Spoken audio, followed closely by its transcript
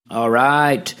All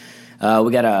right.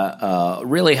 We got a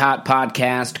really hot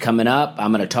podcast coming up.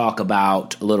 I'm going to talk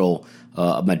about a little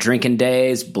my drinking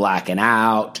days, blacking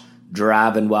out,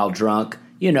 driving while drunk,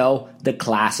 the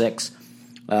classics.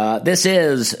 This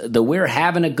is the We're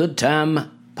Having a Good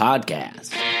Time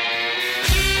podcast.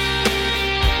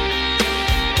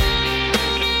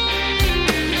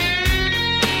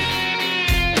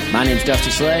 My name's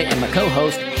Dusty Slay, and my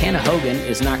co-host Hannah Hogan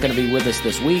is not going to be with us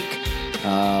this week.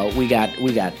 We had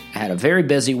a very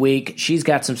busy week. She's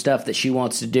got some stuff that she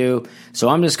wants to do, so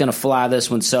I'm just going to fly this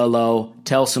one solo,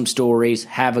 tell some stories,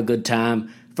 have a good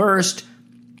time. First,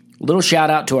 a little shout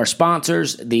out to our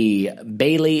sponsors, the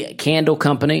Bailey Candle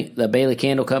Company. The Bailey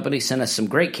Candle Company sent us some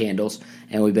great candles,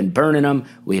 and we've been burning them.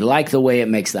 We like the way it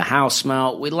makes the house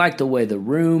smell. We like the way the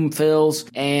room feels,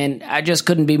 and I just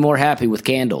couldn't be more happy with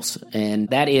candles. And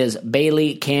that is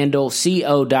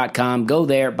BaileyCandleCo.com. Go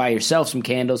there, buy yourself some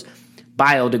candles.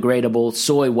 Biodegradable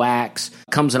soy wax.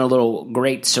 Comes in a little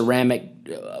great ceramic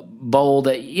bowl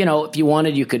that, if you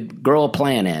wanted, you could grow a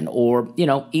plant in or,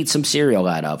 eat some cereal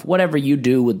out of. Whatever you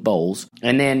do with bowls.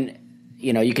 And then,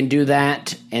 you can do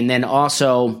that. And then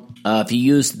also, if you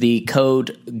use the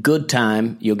code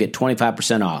GOODTIME, you'll get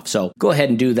 25% off. So go ahead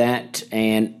and do that.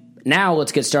 And now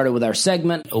let's get started with our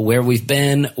segment, Where We've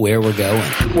Been, Where We're Going.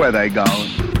 Where they going?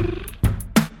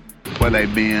 Where they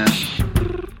been?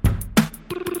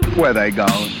 Where they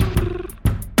going?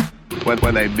 Where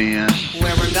they been?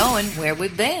 Where we're going, where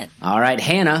we've been. All right,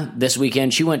 Hannah, this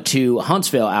weekend, she went to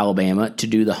Huntsville, Alabama to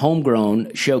do the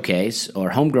Homegrown Showcase, or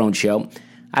Homegrown Show.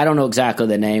 I don't know exactly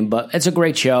the name, but it's a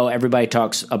great show. Everybody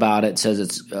talks about it, says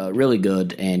it's really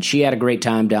good, and she had a great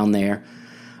time down there.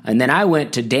 And then I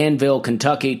went to Danville,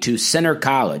 Kentucky to Center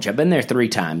College. I've been there 3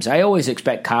 times. I always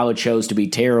expect college shows to be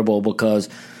terrible because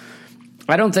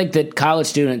I don't think that college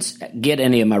students get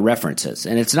any of my references,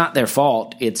 and it's not their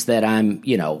fault. It's that I'm,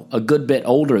 a good bit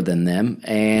older than them,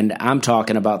 and I'm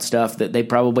talking about stuff that they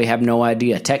probably have no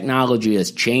idea. Technology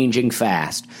is changing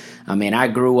fast. I mean, I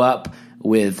grew up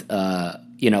with,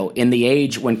 in the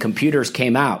age when computers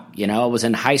came out. I was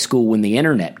in high school when the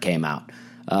internet came out.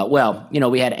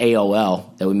 We had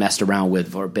AOL that we messed around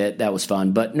with for a bit. That was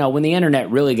fun. But no, when the internet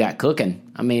really got cooking,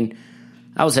 I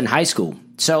was in high school.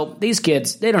 So these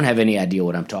kids, they don't have any idea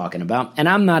what I'm talking about. And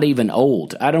I'm not even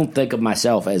old. I don't think of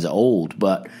myself as old,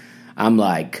 but I'm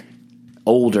like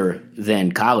older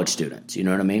than college students. You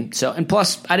know what I mean? So, and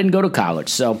plus, I didn't go to college.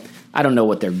 So I don't know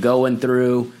what they're going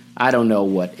through. I don't know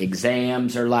what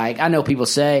exams are like. I know people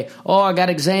say, I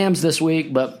got exams this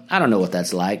week, but I don't know what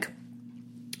that's like.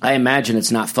 I imagine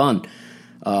it's not fun.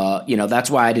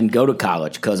 That's why I didn't go to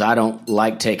college, because I don't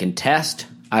like taking tests.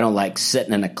 I don't like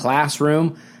sitting in a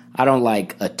classroom. I don't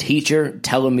like a teacher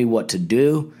telling me what to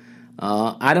do.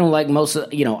 I don't like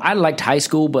I liked high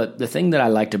school, but the thing that I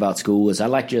liked about school was I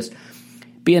liked just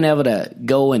being able to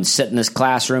go and sit in this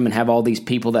classroom and have all these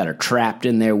people that are trapped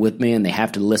in there with me, and they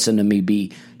have to listen to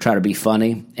me try to be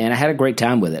funny. And I had a great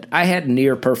time with it. I had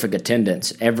near perfect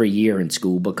attendance every year in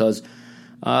school because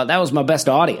that was my best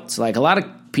audience. Like, a lot of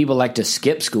people like to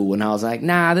skip school, and I was like,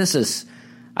 nah,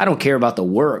 I don't care about the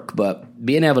work, but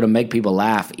being able to make people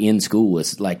laugh in school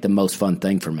is like the most fun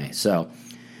thing for me. So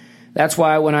that's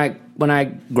why when I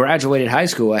graduated high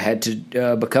school, I had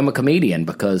to become a comedian,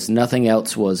 because nothing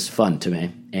else was fun to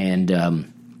me. And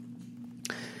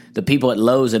the people at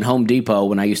Lowe's and Home Depot,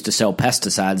 when I used to sell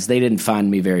pesticides, they didn't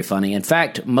find me very funny. In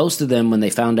fact, most of them, when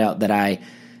they found out that I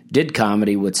did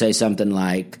comedy, would say something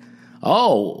like,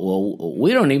 "Oh, well,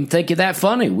 we don't even think you're that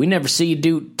funny. We never see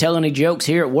you tell any jokes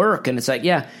here at work." And it's like,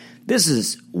 yeah, this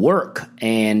is work.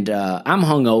 And I'm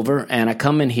hungover, and I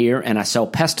come in here and I sell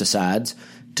pesticides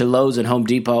to Lowe's and Home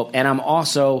Depot. And I'm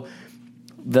also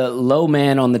the low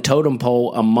man on the totem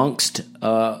pole amongst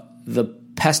the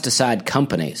pesticide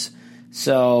companies.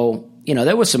 So,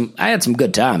 I had some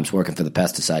good times working for the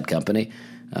pesticide company.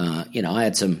 I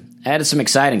had some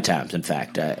exciting times. In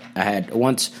fact, I had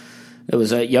once. There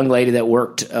was a young lady that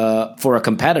worked for a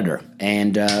competitor,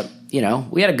 and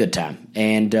we had a good time,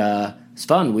 and it's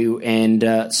fun.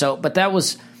 But there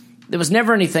was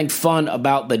never anything fun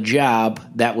about the job.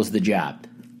 That was the job.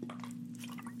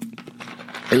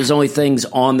 It was only things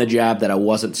on the job that I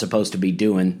wasn't supposed to be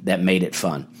doing that made it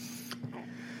fun.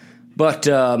 But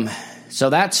so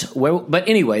that's where. But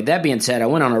anyway, that being said, I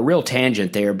went on a real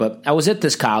tangent there. But I was at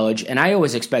this college, and I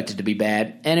always expected it to be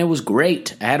bad, and it was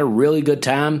great. I had a really good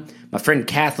time. My friend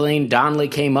Kathleen Donnelly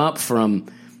came up from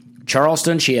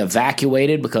Charleston. She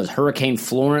evacuated because Hurricane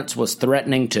Florence was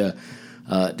threatening to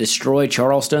destroy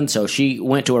Charleston. So she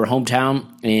went to her hometown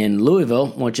in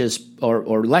Louisville,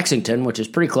 or Lexington, which is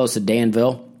pretty close to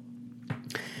Danville.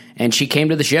 And she came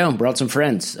to the show and brought some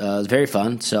friends. It was very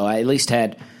fun. So I at least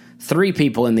had 3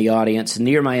 people in the audience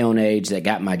near my own age that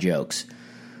got my jokes.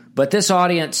 But this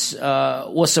audience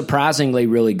was surprisingly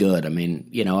really good. I mean,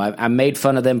 you know, I made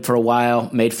fun of them for a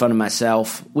while, made fun of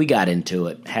myself. We got into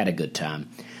it, had a good time.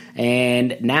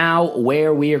 And now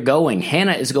where we are going,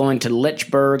 Hannah is going to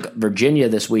Lynchburg, Virginia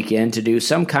this weekend to do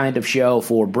some kind of show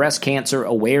for breast cancer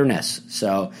awareness.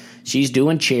 So she's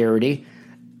doing charity.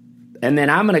 And then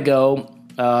I'm going to go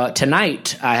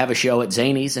tonight. I have a show at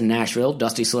Zany's in Nashville,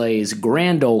 Dusty Slay's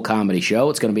Grand Ole Comedy Show.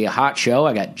 It's going to be a hot show.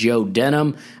 I got Joe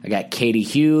Denham, I got Katie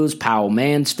Hughes, Powell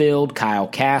Mansfield, Kyle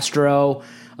Castro,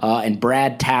 and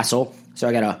Brad Tassel. So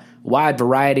I got a wide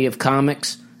variety of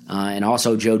comics. And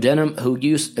also Joe Denham,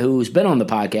 who's been on the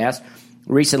podcast,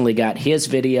 recently got his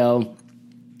video,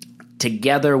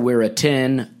 Together We're a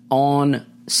 10, on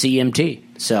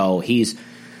CMT. So he's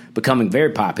becoming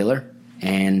very popular,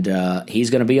 and he's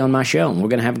going to be on my show, and we're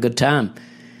going to have a good time.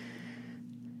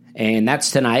 And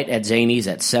that's tonight at Zany's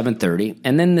at 7:30.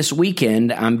 And then this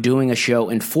weekend, I'm doing a show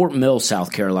in Fort Mill,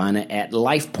 South Carolina at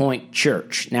Life Point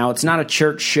Church. Now, it's not a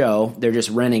church show. They're just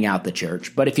renting out the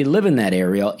church. But if you live in that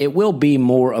area, it will be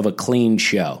more of a clean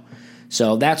show.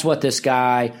 So that's what this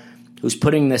guy who's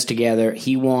putting this together,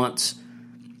 he wants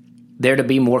there to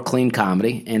be more clean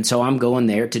comedy. And so I'm going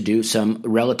there to do some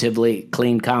relatively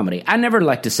clean comedy. I never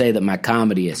like to say that my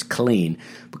comedy is clean,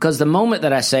 because the moment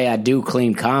that I say I do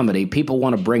clean comedy, people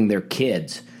want to bring their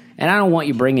kids. And I don't want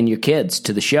you bringing your kids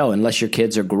to the show unless your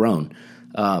kids are grown.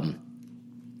 So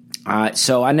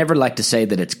I never like to say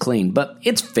that it's clean, but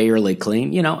it's fairly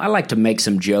clean. You know, I like to make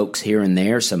some jokes here and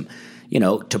there, some, you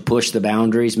know, to push the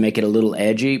boundaries, make it a little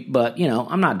edgy. But, you know,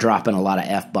 I'm not dropping a lot of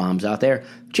F-bombs out there.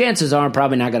 Chances are I'm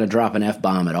probably not going to drop an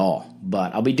F-bomb at all.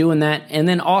 But I'll be doing that. And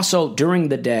then also during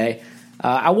the day,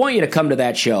 I want you to come to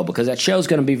that show, because that show is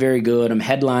going to be very good. I'm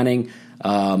headlining,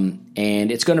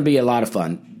 and it's going to be a lot of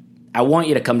fun. I want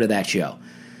you to come to that show.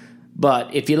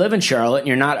 But if you live in Charlotte and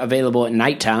you're not available at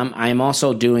nighttime, I am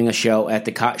also doing a show at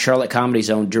the Charlotte Comedy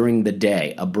Zone during the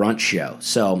day, a brunch show.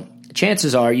 So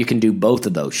chances are you can do both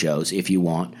of those shows if you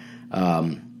want.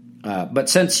 But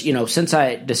since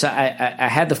I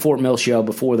had the Fort Mill show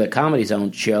before the Comedy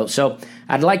Zone show, so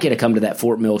I'd like you to come to that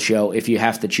Fort Mill show if you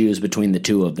have to choose between the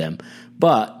two of them.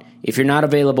 But if you're not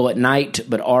available at night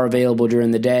but are available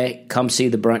during the day, come see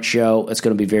the brunch show. It's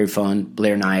going to be very fun.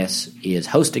 Blair Nias is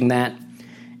hosting that,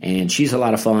 and she's a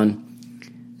lot of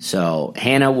fun. So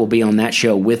Hannah will be on that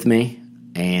show with me,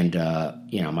 and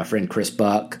my friend Chris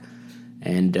Buck.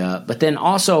 And but then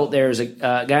also there's a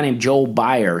guy named Joel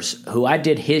Byers, who I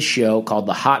did his show called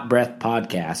the Hot Breath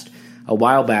Podcast a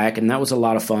while back, and that was a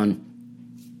lot of fun.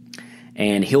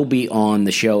 And he'll be on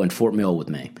the show in Fort Mill with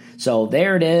me. So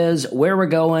there it is, where we're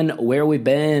going, where we've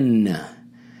been.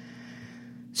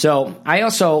 So I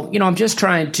also, I'm just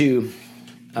trying to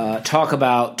talk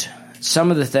about some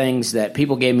of the things that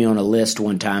people gave me on a list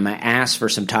one time. I asked for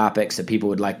some topics that people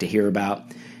would like to hear about.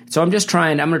 So I'm going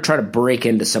to try to break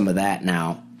into some of that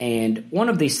now. And one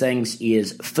of these things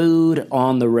is food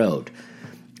on the road.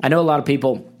 I know a lot of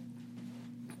people,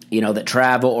 that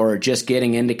travel or are just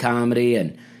getting into comedy,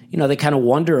 and, they kind of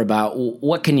wonder about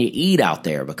what can you eat out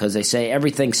there, because they say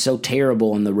everything's so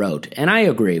terrible on the road. And I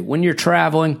agree. When you're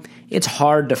traveling, it's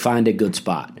hard to find a good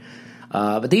spot.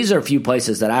 But these are a few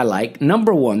places that I like. The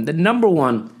number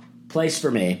one place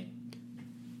for me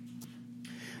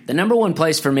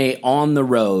on the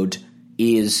road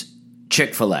is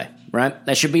Chick-fil-A, right?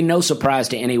 That should be no surprise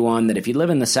to anyone that if you live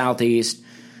in the Southeast,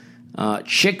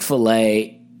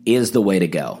 Chick-fil-A is the way to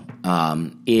go.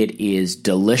 It is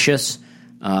delicious.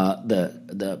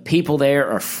 The people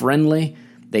there are friendly.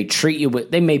 They treat you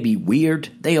they may be weird.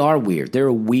 They are weird.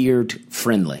 They're weird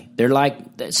friendly. They're like,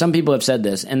 some people have said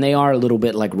this, and they are a little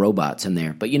bit like robots in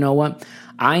there. But you know what?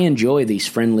 I enjoy these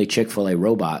friendly Chick-fil-A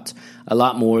robots a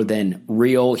lot more than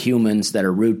real humans that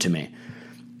are rude to me.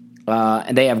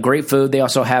 And they have great food. They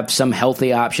also have some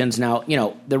healthy options. Now,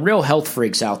 the real health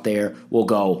freaks out there will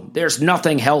go, there's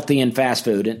nothing healthy in fast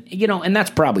food. And, and that's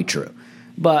probably true.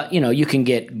 But, you can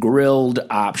get grilled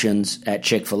options at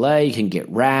Chick-fil-A. You can get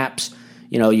wraps.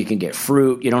 You can get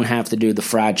fruit. You don't have to do the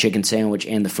fried chicken sandwich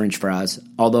and the French fries.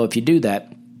 Although if you do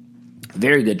that,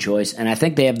 very good choice. And I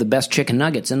think they have the best chicken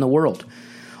nuggets in the world.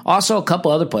 Also, a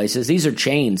couple other places. These are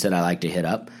chains that I like to hit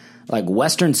up, like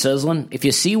Western Sizzlin'. If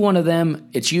you see one of them,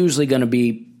 it's usually going to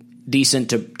be decent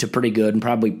to pretty good and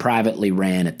probably privately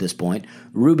ran at this point.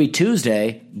 Ruby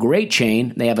Tuesday, great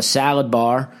chain. They have a salad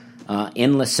bar,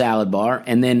 endless salad bar,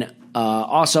 and then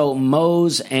also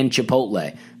Moe's and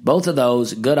Chipotle. Both of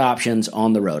those, good options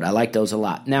on the road. I like those a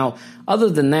lot. Now, other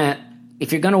than that,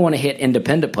 if you're going to want to hit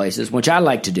independent places, which I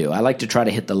like to do, I like to try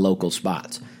to hit the local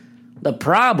spots. The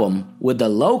problem with the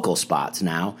local spots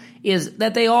now is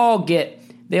that they all get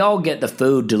the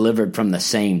food delivered from the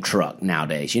same truck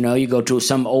nowadays. You know, you go to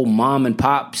some old mom and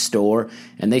pop store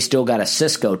and they still got a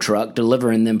Cisco truck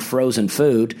delivering them frozen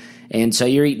food. And so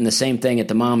you're eating the same thing at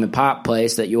the mom and pop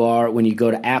place that you are when you go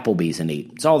to Applebee's and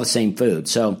eat. It's all the same food.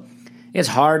 So it's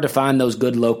hard to find those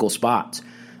good local spots.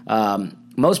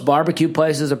 Most barbecue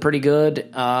places are pretty good.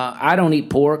 I don't eat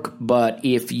pork, but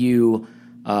if you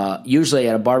usually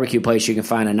at a barbecue place you can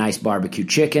find a nice barbecue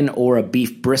chicken or a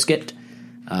beef brisket.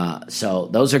 So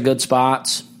those are good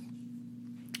spots.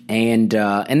 And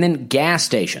then gas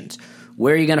stations.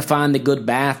 Where are you going to find the good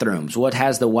bathrooms? What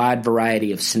has the wide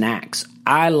variety of snacks?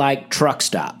 I like truck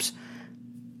stops.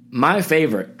 My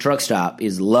favorite truck stop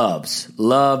is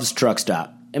Love's Truck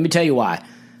Stop. Let me tell you why.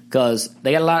 Because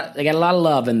they got a lot of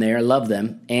love in there. I love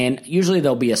them. And usually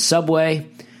there'll be a Subway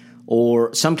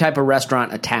or some type of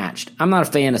restaurant attached. I'm not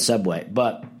a fan of Subway,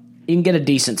 but you can get a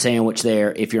decent sandwich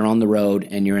there if you're on the road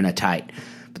and you're in a tight.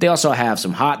 But they also have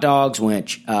some hot dogs,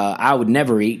 which I would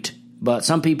never eat, but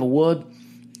some people would.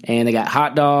 And they got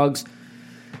hot dogs.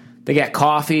 They got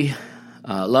coffee.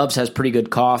 Love's has pretty good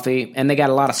coffee. And they got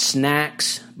a lot of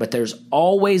snacks, but there's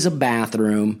always a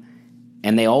bathroom.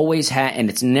 And they always have,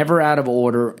 and it's never out of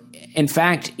order. In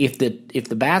fact, if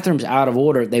the bathroom's out of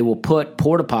order, they will put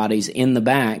porta potties in the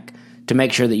back to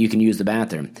make sure that you can use the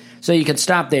bathroom. So you can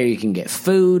stop there. You can get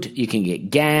food. You can get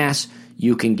gas.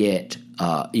 You can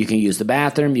use the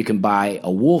bathroom. You can buy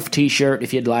a wolf T-shirt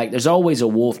if you'd like. There's always a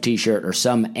wolf T-shirt or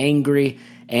some angry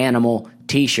animal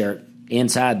T-shirt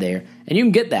inside there, and you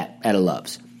can get that at a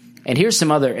Love's. And here's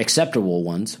some other acceptable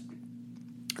ones.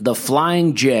 The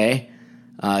Flying J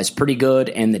is pretty good,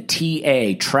 and the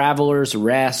TA, Traveler's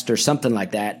Rest or something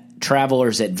like that,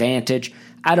 Traveler's Advantage.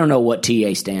 I don't know what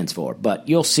TA stands for, but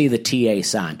you'll see the TA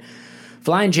sign.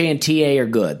 Flying J and TA are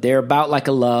good. They're about like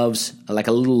a Love's, like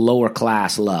a little lower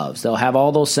class Love's. They'll have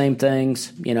all those same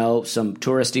things, you know, some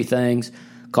touristy things,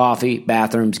 coffee,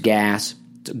 bathrooms, gas.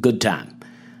 It's a good time.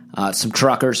 Some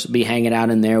truckers be hanging out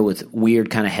in there with weird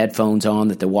kind of headphones on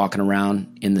that they're walking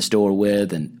around in the store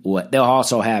with. And what they'll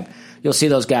also have, you'll see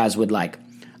those guys with like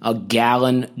a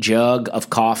gallon jug of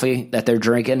coffee that they're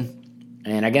drinking.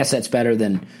 And I guess that's better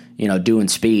than, you know, doing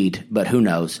speed, but who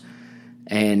knows.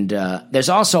 And there's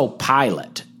also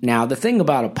Pilot. Now, the thing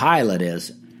about a Pilot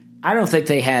is I don't think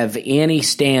they have any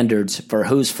standards for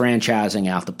who's franchising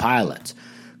out the pilots.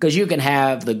 Because you can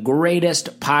have the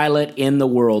greatest pilot in the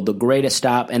world, the greatest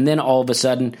stop, and then all of a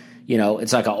sudden, you know,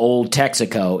 it's like an old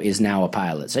Texaco is now a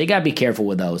pilot. So you got to be careful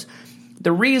with those.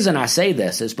 The reason I say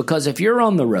this is because if you're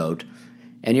on the road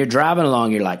and you're driving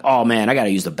along, you're like, oh, man, I got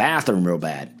to use the bathroom real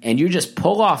bad. And you just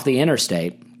pull off the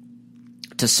interstate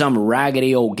to some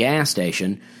raggedy old gas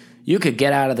station, you could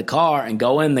get out of the car and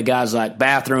go in. The guy's like,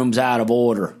 bathroom's out of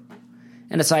order.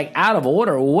 And it's like, out of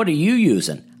order? Well, what are you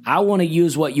using? I want to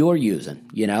use what you're using,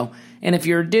 you know? And if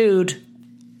you're a dude,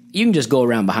 you can just go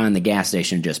around behind the gas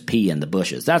station and just pee in the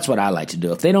bushes. That's what I like to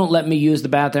do. If they don't let me use the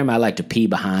bathroom, I like to pee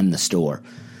behind the store.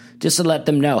 Just to let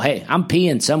them know, hey, I'm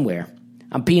peeing somewhere.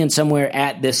 I'm peeing somewhere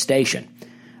at this station.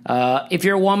 If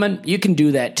you're a woman, you can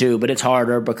do that too, but it's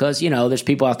harder because, you know, there's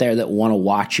people out there that want to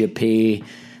watch you pee.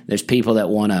 There's people that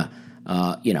want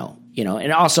to, you know,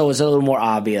 and also it's a little more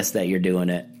obvious that you're doing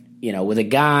it. You know, with a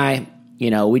guy,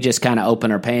 you know, we just kind of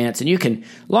open our pants, and you can, as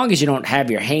long as you don't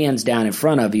have your hands down in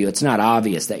front of you, it's not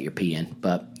obvious that you're peeing.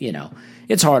 But, you know,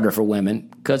 it's harder for women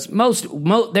because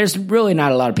there's really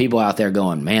not a lot of people out there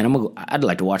going, man, I'd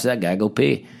like to watch that guy go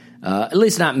pee. At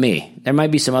least not me. There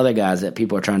might be some other guys that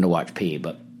people are trying to watch pee,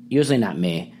 but usually not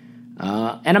me.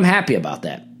 And I'm happy about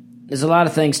that. There's a lot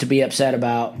of things to be upset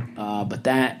about, but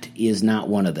that is not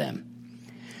one of them.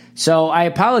 So I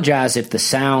apologize if the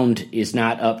sound is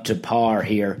not up to par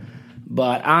here.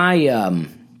 But I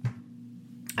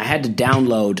had to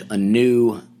download a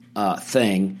new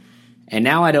thing, and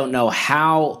now I don't know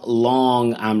how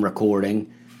long I'm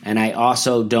recording, and I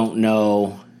also don't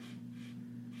know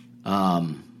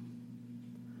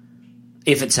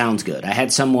if it sounds good. I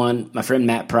had my friend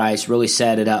Matt Price, really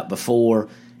set it up before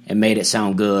and made it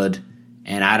sound good,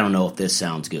 and I don't know if this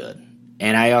sounds good.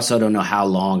 And I also don't know how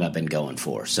long I've been going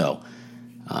for, so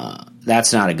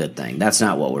that's not a good thing. That's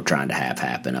not what we're trying to have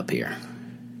happen up here.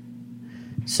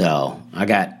 So I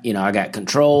got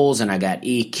controls and I got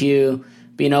EQ,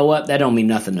 but you know what? That don't mean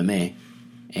nothing to me.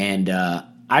 And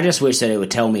I just wish that it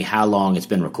would tell me how long it's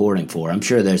been recording for. I'm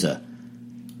sure there's a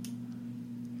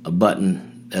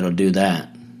button that'll do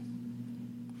that.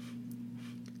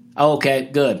 Okay,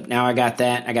 good. Now I got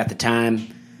that. I got the time.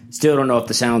 Still don't know if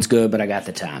the sound's good, but I got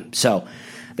the time. So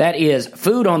That is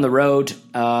Food on the Road.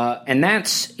 And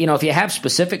that's, if you have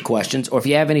specific questions or if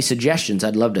you have any suggestions,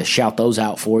 I'd love to shout those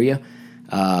out for you.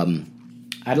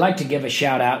 I'd like to give a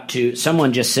shout out to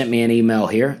someone just sent me an email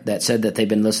here that said that they've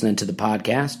been listening to the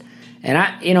podcast. And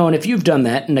and if you've done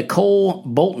that, Nicole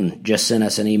Bolton just sent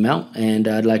us an email, and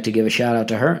I'd like to give a shout out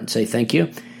to her and say thank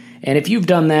you. And if you've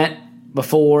done that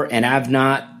before and I've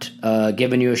not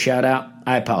given you a shout out,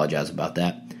 I apologize about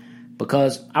that,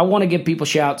 because I want to give people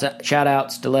shout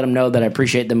outs to let them know that I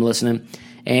appreciate them listening,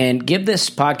 and give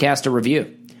this podcast a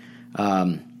review.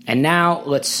 And now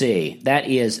let's see. That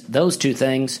is those two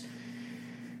things.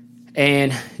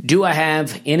 And do I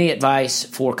have any advice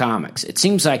for comics? It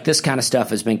seems like this kind of stuff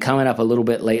has been coming up a little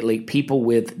bit lately. People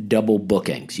with double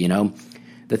bookings,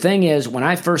 The thing is, when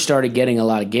I first started getting a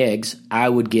lot of gigs, I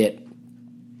would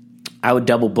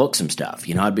double book some stuff.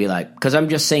 I'd be like, because I'm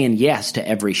just saying yes to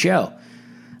every show.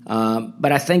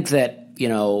 But I think that,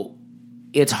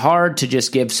 it's hard to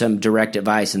just give some direct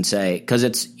advice and say, because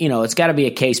it's got to be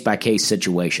a case-by-case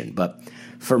situation. But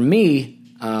for me,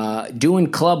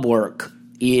 doing club work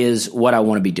is what I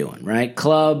want to be doing, right?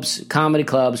 Clubs, comedy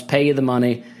clubs pay you the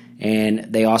money,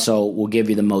 and they also will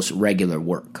give you the most regular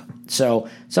work. So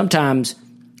sometimes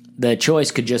the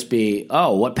choice could just be,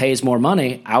 oh, what pays more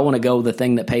money? I want to go with the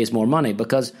thing that pays more money,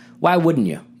 because why wouldn't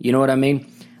you? You know what I mean?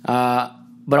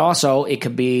 But also it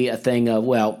could be a thing of,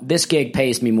 well, this gig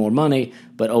pays me more money,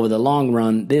 but over the long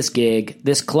run, this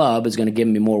club is going to give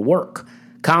me more work.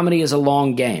 Comedy is a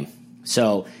long game.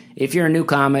 So if you're a new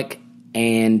comic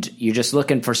and you're just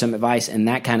looking for some advice in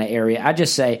that kind of area, I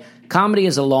just say comedy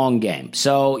is a long game.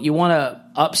 So you want to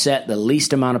upset the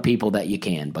least amount of people that you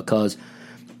can, because,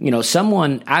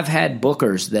 I've had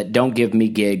bookers that don't give me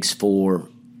gigs for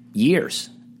years,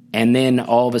 and then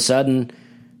all of a sudden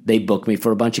they book me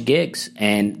for a bunch of gigs.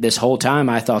 And this whole time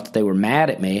I thought that they were mad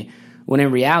at me, when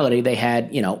in reality they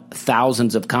had,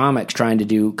 thousands of comics trying to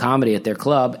do comedy at their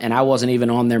club, and I wasn't even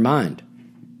on their mind.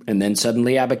 And then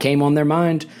suddenly I became on their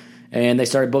mind, and they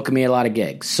started booking me a lot of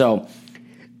gigs. So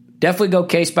definitely go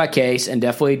case by case, and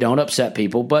definitely don't upset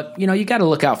people. But, you got to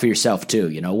look out for yourself too.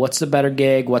 What's the better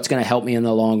gig? What's going to help me in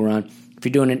the long run? If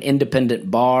you're doing an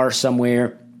independent bar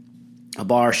somewhere, a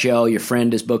bar show, your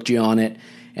friend has booked you on it,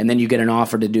 and then you get an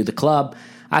offer to do the club,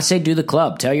 I say do the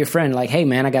club. Tell your friend, like, hey,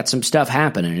 man, I got some stuff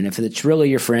happening. And if it's really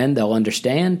your friend, they'll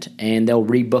understand, and they'll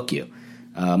rebook you.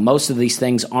 Most of these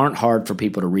things aren't hard for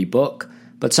people to rebook.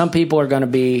 But some people are going to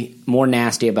be more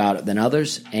nasty about it than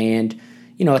others, and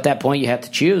at that point you have to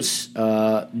choose. Do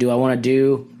I want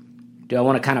to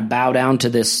kind of bow down to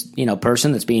this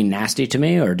person that's being nasty to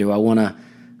me, or do I want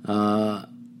to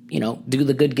do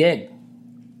the good gig?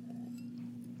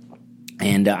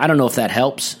 And I don't know if that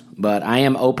helps, but I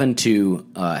am open to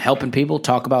helping people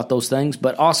talk about those things.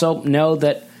 But also know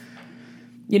that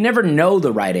you never know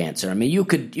the right answer. I mean, you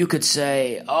could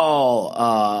say,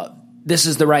 this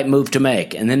is the right move to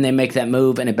make, and then they make that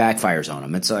move and it backfires on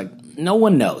them. It's like, no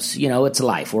one knows. It's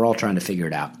life. We're all trying to figure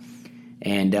it out.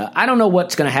 And I don't know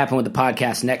what's going to happen with the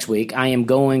podcast next week. I am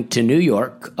going to New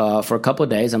York for a couple of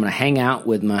days. I'm going to hang out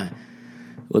with my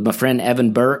friend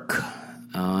Evan Burke.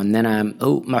 And then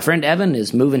my friend Evan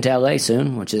is moving to LA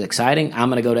soon, which is exciting. I'm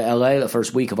going to go to LA the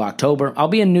first week of October. I'll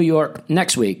be in New York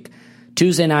next week,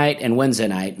 Tuesday night and Wednesday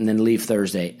night, and then leave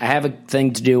Thursday. I have a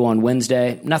thing to do on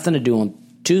Wednesday, nothing to do on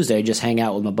Tuesday, just hang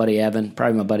out with my buddy Evan,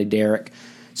 probably my buddy Derek.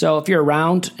 So if you're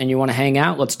around and you want to hang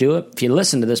out, let's do it. If you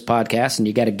listen to this podcast and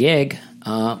you got a gig,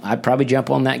 I'd probably jump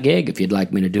on that gig if you'd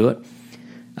like me to do it.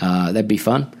 That'd be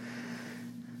fun.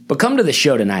 But come to the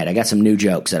show tonight. I got some new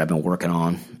jokes that I've been working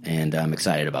on, and I'm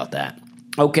excited about that.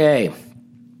 Okay.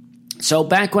 So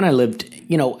back when I lived,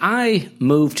 I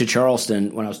moved to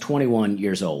Charleston when I was 21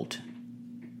 years old.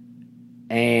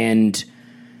 And,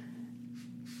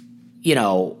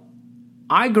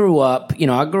 I grew up in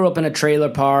a trailer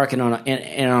park and on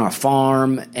a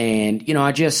farm, and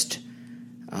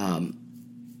I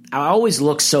always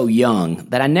looked so young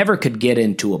that I never could get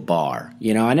into a bar.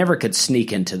 I never could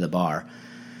sneak into the bar.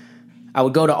 I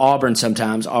would go to Auburn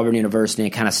sometimes, Auburn University,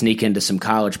 and kind of sneak into some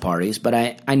college parties, but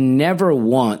I never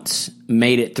once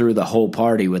made it through the whole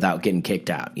party without getting kicked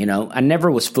out. I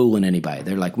never was fooling anybody.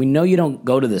 They're like, we know you don't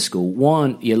go to this school.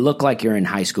 One, you look like you're in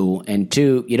high school, and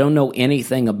two, you don't know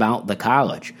anything about the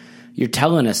college. You're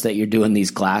telling us that you're doing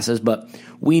these classes, but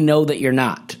we know that you're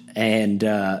not. And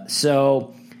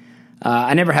so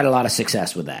I never had a lot of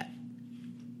success with that.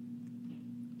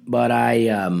 But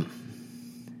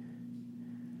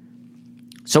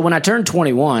So when I turned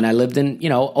 21, I lived in,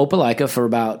 Opelika for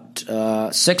about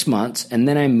 6 months, and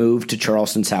then I moved to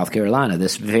Charleston, South Carolina,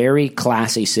 this very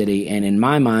classy city, and in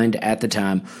my mind at the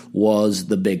time was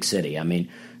the big city. I mean,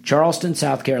 Charleston,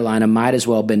 South Carolina might as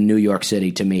well have been New York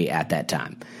City to me at that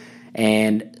time.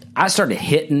 And I started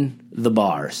hitting the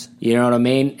bars, you know what I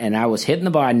mean? And I was hitting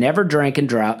the bar. I never drank and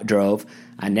drove.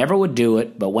 I never would do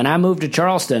it. But when I moved to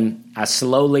Charleston, I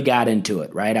slowly got into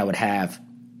it, right? I would have.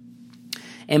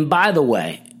 And by the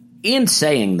way, in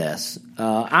saying this,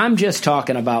 I'm just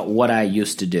talking about what I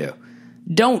used to do.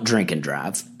 Don't drink and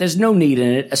drive. There's no need in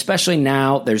it, especially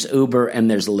now there's Uber and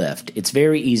there's Lyft. It's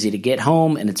very easy to get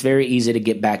home, and it's very easy to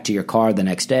get back to your car the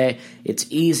next day. It's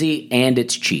easy and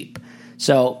it's cheap.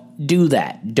 So do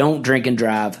that. Don't drink and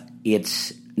drive.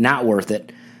 It's not worth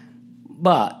it.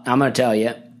 But I'm going to tell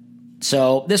you,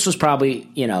 so this was probably,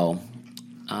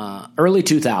 early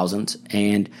 2000s,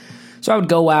 and so I would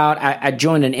go out. I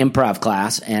joined an improv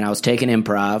class, and I was taking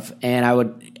improv, and I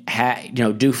would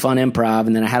do fun improv,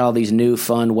 and then I had all these new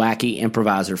fun, wacky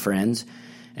improviser friends,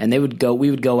 and we would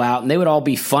go out, and they would all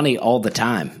be funny all the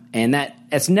time, and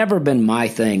that's never been my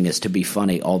thing, is to be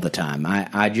funny all the time.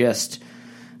 I just,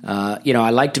 I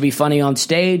like to be funny on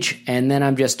stage, and then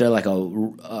I'm just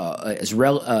as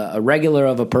regular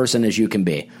of a person as you can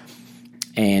be,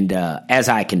 and as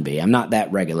I can be. I'm not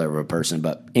that regular of a person,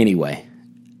 but anyway.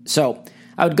 So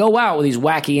I would go out with these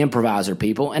wacky improviser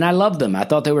people, and I loved them. I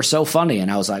thought they were so funny,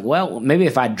 and I was like, well, maybe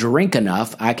if I drink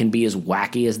enough, I can be as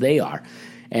wacky as they are.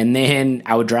 And then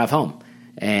I would drive home.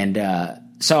 And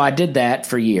so I did that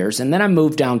for years, and then I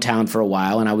moved downtown for a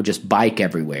while, and I would just bike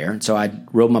everywhere. So I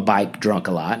rode my bike drunk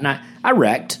a lot, and I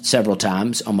wrecked several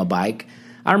times on my bike.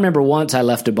 I remember once I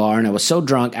left a bar, and I was so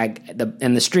drunk,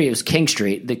 and the street, it was King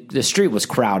Street, the street was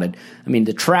crowded. I mean,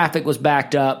 the traffic was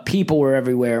backed up, people were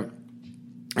everywhere.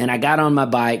 And I got on my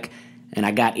bike, and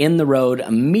I got in the road,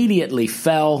 immediately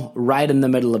fell right in the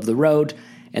middle of the road,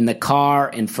 and the car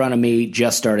in front of me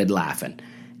just started laughing.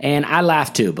 And I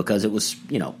laughed too, because it was,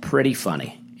 pretty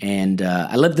funny. And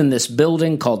I lived in this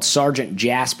building called Sergeant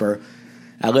Jasper.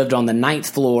 I lived on the 9th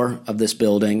floor of this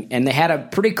building, and they had a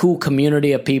pretty cool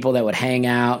community of people that would hang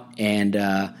out, and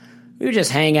we would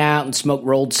just hang out and smoke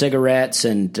rolled cigarettes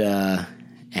and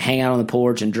hang out on the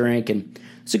porch and drink, and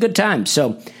it's a good time.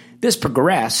 So this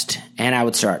progressed, and I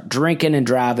would start drinking and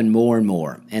driving more and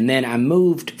more. And then I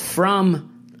moved from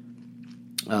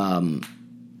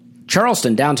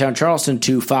Charleston, downtown Charleston,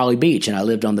 to Folly Beach, and I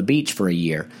lived on the beach for a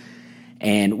year.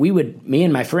 And me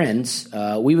and my friends,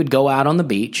 we would go out on the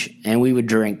beach, and we would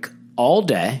drink all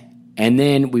day, and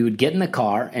then we would get in the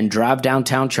car and drive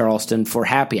downtown Charleston for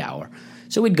happy hour.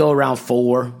 So we'd go around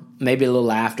 4, maybe a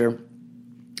little after,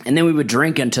 and then we would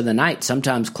drink into the night,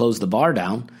 sometimes close the bar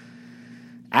down,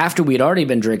 after we'd already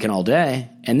been drinking all day,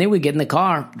 and then we'd get in the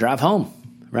car, drive home,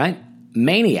 right?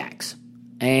 Maniacs.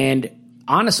 And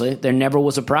honestly, there never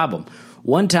was a problem.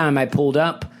 One time I pulled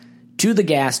up to the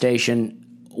gas station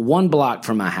 1 block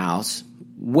from my house,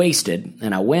 wasted,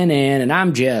 and I went in, and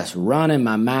I'm just running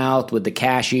my mouth with the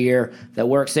cashier that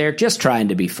works there, just trying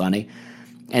to be funny.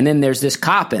 And then there's this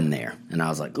cop in there, and I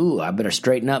was like, ooh, I better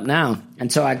straighten up now.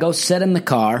 And so I go sit in the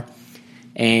car,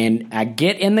 and I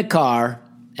get in the car,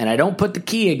 and I don't put the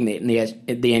key in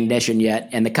the ignition yet,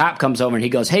 and the cop comes over and he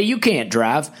goes, hey, you can't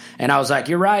drive. And I was like,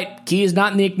 you're right, key is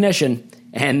not in the ignition.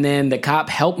 And then the cop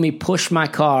helped me push my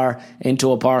car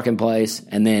into a parking place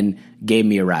and then gave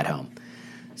me a ride home.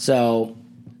 So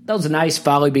those are nice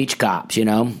Folly Beach cops,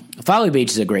 Folly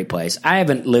Beach is a great place. I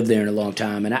haven't lived there in a long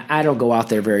time, and I don't go out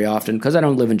there very often because I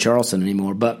don't live in Charleston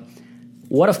anymore, but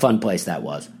what a fun place that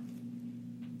was.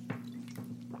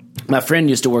 My friend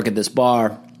used to work at this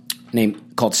bar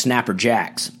called Snapper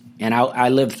Jacks, and I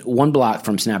lived 1 block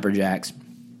from Snapper Jacks,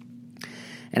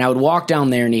 and I would walk down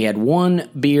there, and he had 1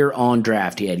 beer on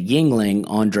draft. He had Yuengling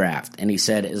on draft, and he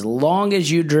said, as long as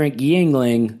you drink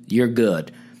Yuengling, you're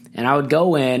good. And I would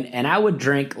go in, and I would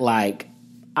drink 15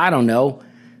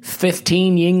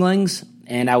 Yuenglings,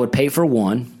 and I would pay for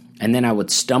 1, and then I would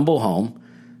stumble home.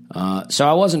 So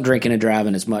I wasn't drinking and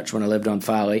driving as much when I lived on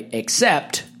Folly,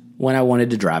 except when I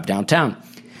wanted to drive downtown.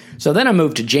 So then I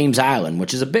moved to James Island,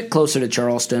 which is a bit closer to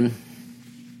Charleston,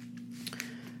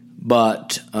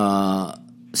 but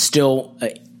still,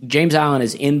 James Island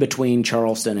is in between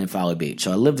Charleston and Folly Beach.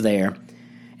 So I lived there,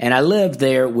 and I lived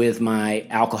there with my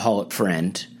alcoholic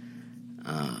friend,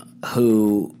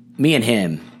 who, me and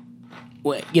him,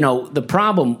 the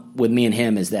problem with me and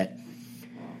him is that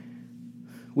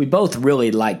we both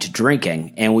really liked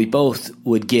drinking, and we both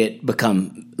would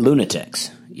become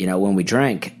lunatics, when we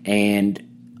drank. And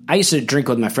I used to drink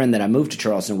with my friend that I moved to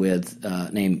Charleston with,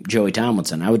 named Joey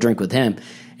Tomlinson. I would drink with him,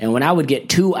 and when I would get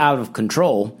too out of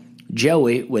control,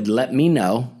 Joey would let me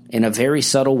know in a very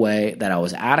subtle way that I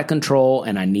was out of control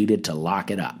and I needed to lock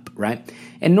it up. right?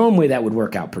 And normally that would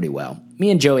work out pretty well. Me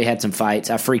and Joey had some fights.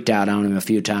 I freaked out on him a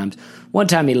few times. One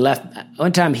time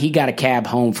he got a cab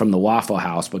home from the Waffle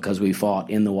House because we fought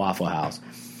in the Waffle House.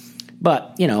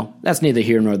 But, that's neither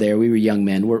here nor there. We were young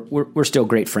men. We're still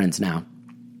great friends now.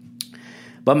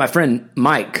 But my friend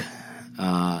Mike,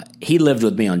 he lived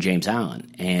with me on James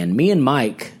Island. And me and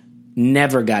Mike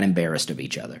never got embarrassed of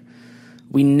each other.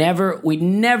 We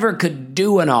never could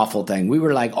do an awful thing. We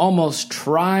were like almost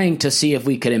trying to see if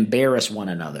we could embarrass one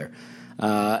another.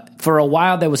 For a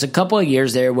while, there was a couple of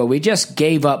years there where we just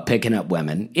gave up picking up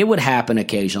women. It would happen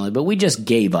occasionally, but we just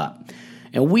gave up.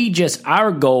 And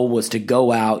our goal was to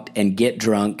go out and get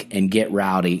drunk and get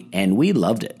rowdy, and we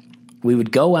loved it. We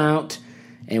would go out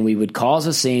and we would cause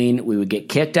a scene. We would get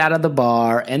kicked out of the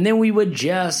bar, and then we would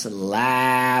just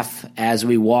laugh as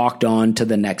we walked on to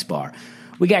the next bar.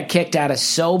 We got kicked out of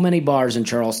so many bars in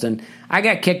Charleston. I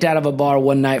got kicked out of a bar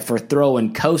one night for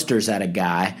throwing coasters at a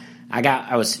guy.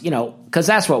 Because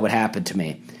that's what would happen to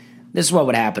me. This is what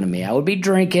would happen to me. I would be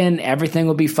drinking, everything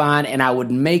would be fine, and I would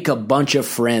make a bunch of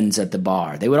friends at the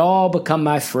bar. They would all become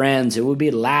my friends. It would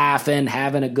be laughing,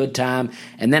 having a good time,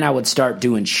 and then I would start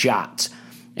doing shots.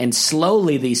 And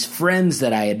slowly, these friends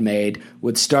that I had made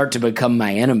would start to become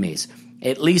my enemies.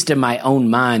 At least in my own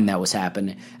mind, that was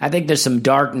happening. I think there's some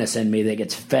darkness in me that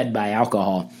gets fed by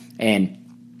alcohol, and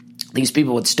these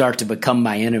people would start to become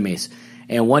my enemies.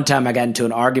 And one time I got into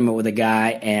an argument with a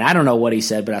guy, and I don't know what he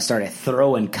said, but I started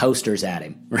throwing coasters at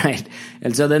him, right?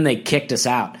 And so then they kicked us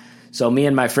out. So me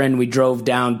and my friend, we drove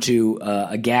down to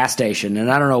a gas station, and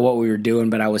I don't know what we were doing,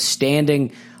 but I was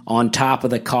standing on top of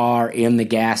the car in the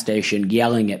gas station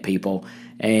yelling at people,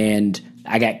 and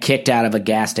I got kicked out of a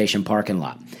gas station parking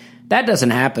lot. That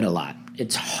doesn't happen a lot.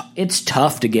 It's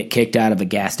tough to get kicked out of a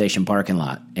gas station parking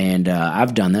lot, and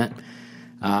I've done that.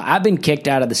 I've been kicked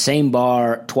out of the same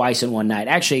bar twice in one night.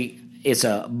 Actually, it's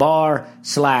a bar /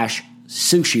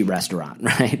 sushi restaurant,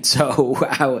 right? So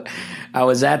I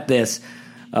was at this.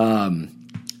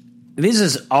 This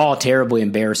is all terribly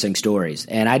embarrassing stories,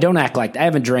 and I don't act like I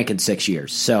haven't drank in 6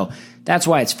 years. So that's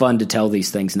why it's fun to tell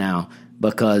these things now,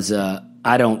 because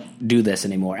I don't do this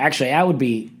anymore. Actually, I would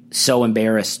be so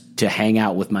embarrassed to hang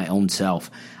out with my own self.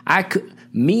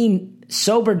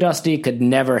 Sober Dusty could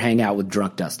never hang out with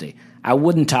drunk Dusty. I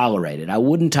wouldn't tolerate it. I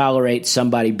wouldn't tolerate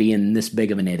somebody being this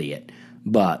big of an idiot.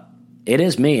 But it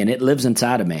is me, and it lives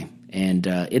inside of me, and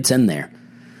it's in there.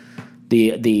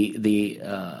 The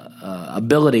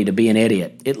ability to be an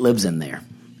idiot, it lives in there,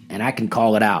 and I can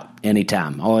call it out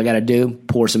anytime. All I got to do,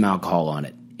 pour some alcohol on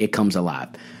it. It comes alive.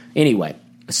 Anyway,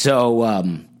 so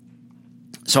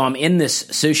I'm in this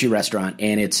sushi restaurant,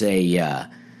 and it's I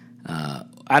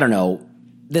don't know.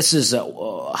 This is a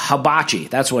hibachi.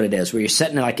 That's what it is, where you're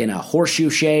sitting like in a horseshoe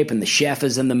shape and the chef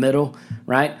is in the middle,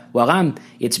 right? Well,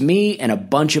 it's me and a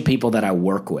bunch of people that I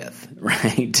work with,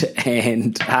 right?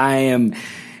 And I am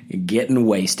getting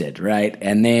wasted, right?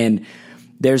 And then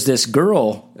there's this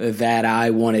girl that I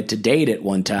wanted to date at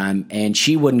one time, and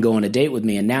she wouldn't go on a date with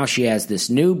me. And now she has this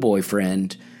new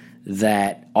boyfriend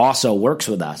that also works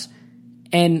with us.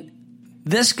 And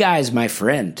this guy's my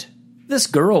friend. This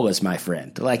girl is my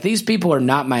friend. Like, these people are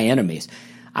not my enemies.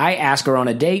 I asked her on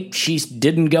a date. She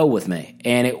didn't go with me,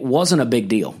 and it wasn't a big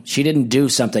deal. She didn't do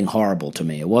something horrible to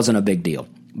me. It wasn't a big deal.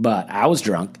 But I was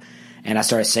drunk, and I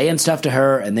started saying stuff to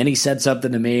her, and then he said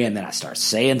something to me, and then I start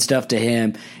saying stuff to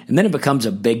him, and then it becomes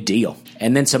a big deal.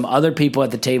 And then some other people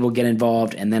at the table get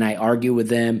involved, and then I argue with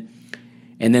them,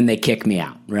 and then they kick me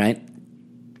out, right?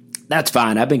 That's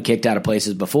fine. I've been kicked out of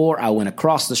places before. I went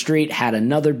across the street, had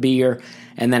another beer,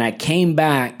 and then I came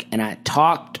back and I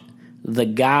talked the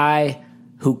guy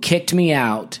who kicked me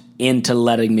out into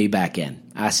letting me back in.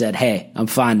 I said, hey, I'm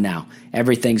fine now.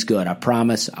 Everything's good. I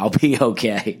promise I'll be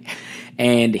okay.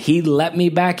 And he let me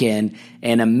back in,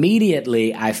 and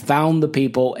immediately I found the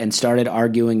people and started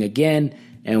arguing again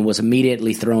and was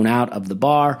immediately thrown out of the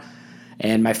bar.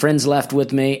 And my friends left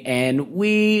with me, and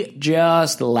we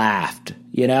just laughed,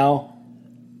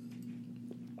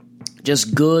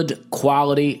 Just good,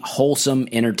 quality, wholesome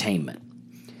entertainment.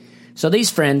 So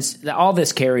these friends, all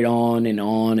this carried on,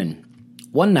 and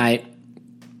one night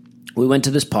we went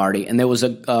to this party, and there was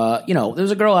a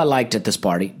girl I liked at this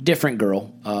party, different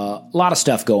girl, a lot of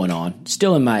stuff going on.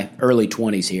 Still in my early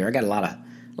 20s here, I got a lot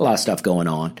of stuff going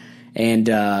on, and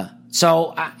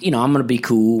so I'm gonna be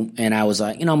cool, and I was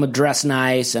like, I'm gonna dress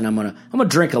nice, and I'm gonna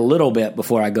drink a little bit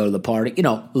before I go to the party,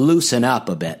 loosen up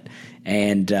a bit,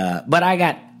 and but I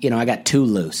got too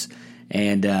loose,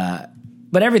 and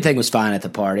but everything was fine at the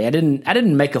party. I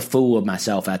didn't make a fool of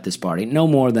myself at this party, no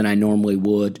more than I normally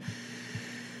would.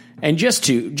 And just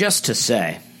to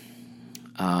say,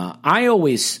 I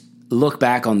always look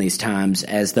back on these times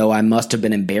as though I must have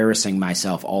been embarrassing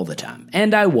myself all the time.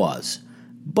 And I was.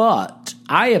 But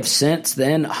I have since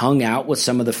then hung out with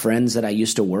some of the friends that I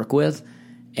used to work with.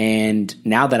 And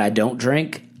now that I don't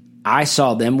drink, I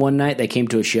saw them one night. They came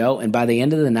to a show. And by the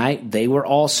end of the night, they were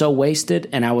all so wasted.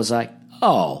 And I was like,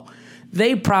 oh,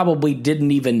 they probably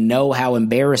didn't even know how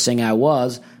embarrassing I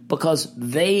was because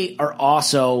they are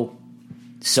also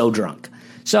so drunk.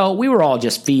 So we were all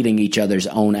just feeding each other's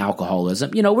own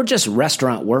alcoholism. You know, we're just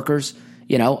restaurant workers.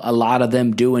 You know, a lot of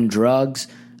them doing drugs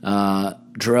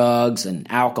and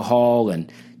alcohol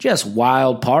and just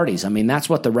wild parties. I mean, that's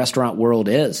what the restaurant world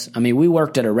is. I mean, we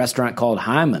worked at a restaurant called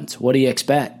Hyman's. What do you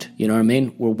expect? You know what I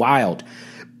mean? We're wild.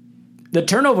 The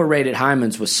turnover rate at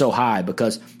Hyman's was so high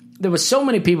because there was so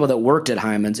many people that worked at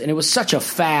Hyman's, and it was such a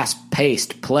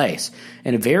fast-paced place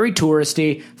and very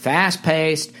touristy,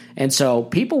 fast-paced, and so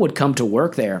people would come to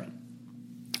work there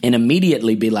and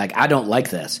immediately be like, I don't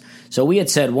like this. So we had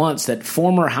said once that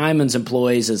former Hyman's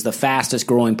employees is the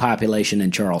fastest-growing population in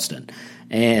Charleston.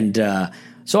 And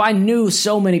so I knew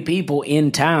so many people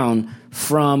in town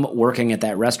from working at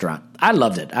that restaurant. I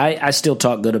loved it. I still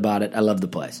talk good about it. I love the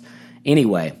place.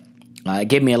 Anyway, it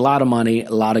gave me a lot of money,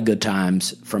 a lot of good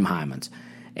times from Hyman's.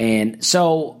 And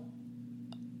so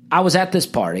I was at this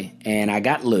party, and I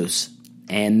got loose.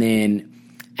 And then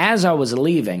as I was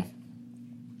leaving,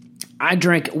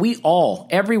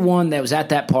 everyone that was at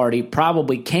that party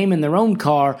probably came in their own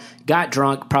car, got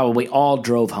drunk, probably all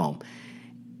drove home.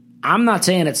 I'm not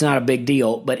saying it's not a big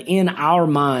deal, but in our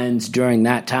minds during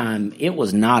that time, it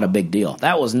was not a big deal.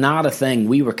 That was not a thing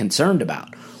we were concerned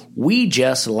about. We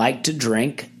just liked to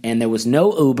drink, and there was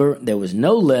no Uber, there was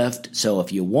no Lyft, so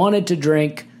if you wanted to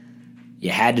drink, you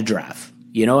had to drive.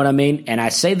 You know what I mean? And I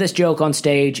say this joke on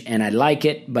stage, and I like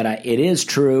it, but it is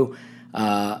true.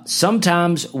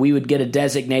 Sometimes we would get a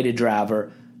designated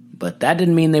driver, but that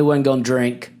didn't mean they weren't going to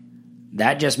drink.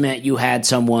 That just meant you had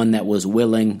someone that was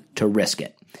willing to risk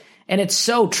it. And it's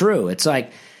so true. It's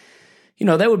like, you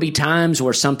know, there would be times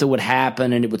where something would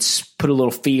happen and it would put a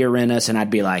little fear in us, and I'd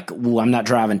be like, ooh, I'm not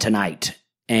driving tonight.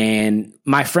 And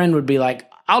my friend would be like,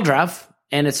 I'll drive.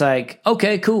 And it's like,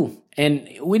 okay, cool. And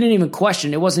we didn't even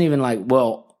question. It wasn't even like,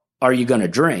 well, are you going to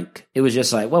drink? It was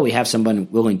just like, well, we have someone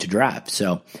willing to drive.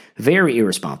 So very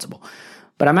irresponsible.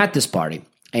 But I'm at this party,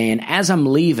 and as I'm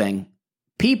leaving,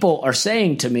 people are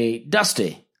saying to me,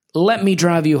 Dusty, let me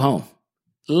drive you home.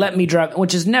 Let me drive,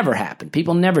 which has never happened.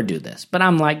 People never do this. But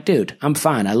I'm like, dude, I'm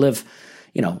fine. I live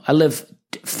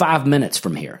 5 minutes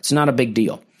from here. It's not a big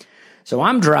deal. So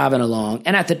I'm driving along,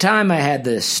 and at the time I had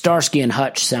the Starsky and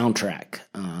Hutch soundtrack.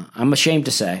 I'm ashamed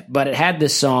to say, but it had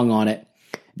this song on it,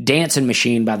 Dancing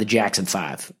Machine by the Jackson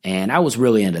 5, and I was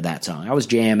really into that song. I was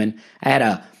jamming. I had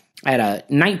a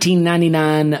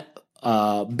 1999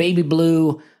 baby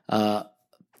blue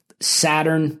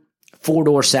Saturn,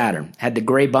 4-door Saturn. Had the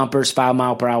gray bumpers,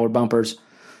 5-mile-per-hour bumpers,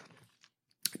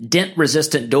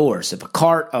 dent-resistant doors. If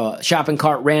a shopping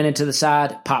cart ran into the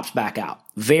side, pops back out.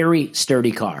 Very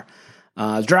sturdy car.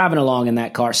 I was driving along in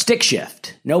that car. Stick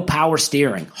shift. No power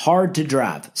steering. Hard to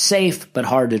drive. Safe, but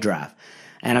hard to drive.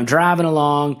 And I'm driving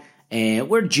along, and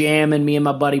we're jamming. Me and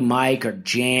my buddy Mike are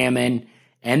jamming.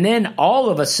 And then all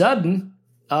of a sudden,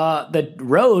 the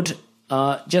road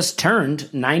just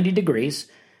turned 90 degrees,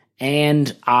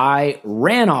 and I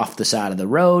ran off the side of the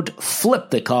road,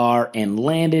 flipped the car, and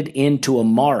landed into a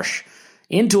marsh.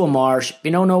 If you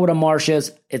don't know what a marsh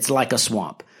is, it's like a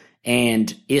swamp.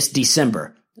 And it's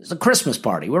December. It's a Christmas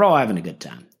party. We're all having a good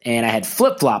time. And I had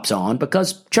flip-flops on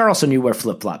because Charleston, you wear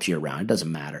flip-flops year-round. It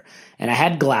doesn't matter. And I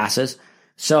had glasses.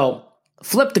 So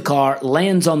flip the car,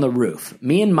 lands on the roof.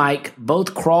 Me and Mike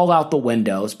both crawl out the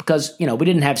windows because, we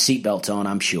didn't have seatbelts on,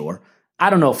 I'm sure. I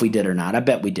don't know if we did or not. I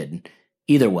bet we didn't.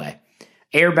 Either way.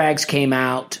 Airbags came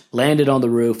out, landed on the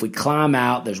roof. We climb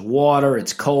out. There's water.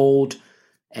 It's cold.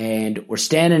 And we're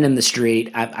standing in the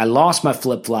street. I lost my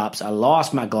flip-flops. I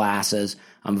lost my glasses.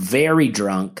 I'm very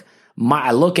drunk.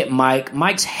 I look at Mike.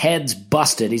 Mike's head's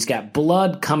busted. He's got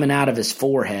blood coming out of his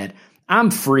forehead. I'm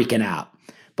freaking out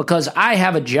because I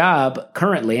have a job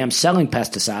currently. I'm selling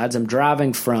pesticides. I'm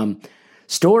driving from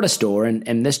store to store,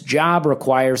 and this job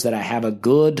requires that I have a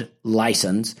good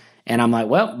license. And I'm like,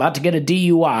 well, about to get a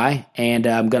DUI, and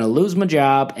I'm going to lose my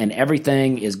job, and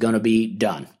everything is going to be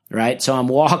done, right? So I'm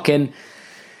walking,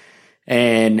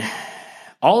 and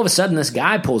all of a sudden this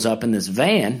guy pulls up in this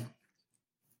van,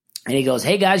 and he goes,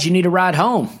 hey, guys, you need a ride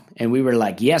home. And we were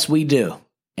like, yes, we do.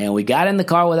 And we got in the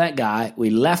car with that guy.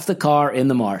 We left the car in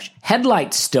the marsh.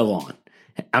 Headlights still on.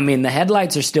 I mean, the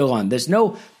headlights are still on. There's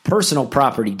no personal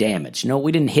property damage.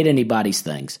 We didn't hit anybody's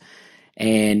things.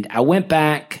 And I went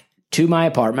back to my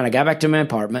apartment. I got back to my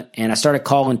apartment, and I started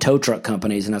calling tow truck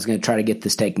companies, and I was going to try to get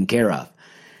this taken care of.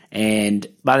 And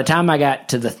by the time I got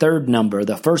to the third number,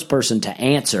 the first person to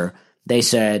answer, they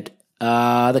said,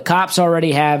 the cops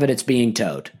already have it. It's being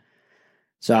towed.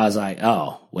 So I was like,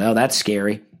 oh, well, that's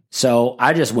scary. So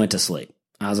I just went to sleep.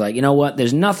 I was like, you know what?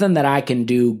 There's nothing that I can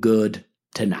do good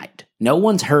tonight. No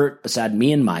one's hurt beside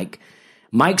me and Mike.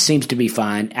 Mike seems to be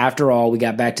fine. After all, we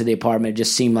got back to the apartment. It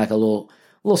just seemed like a little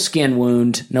skin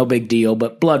wound. No big deal,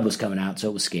 but blood was coming out, so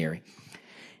it was scary.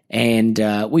 And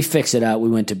we fixed it up. We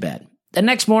went to bed. The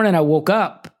next morning, I woke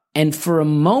up, and for a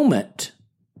moment,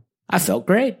 I felt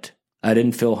great. I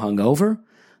didn't feel hungover.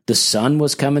 The sun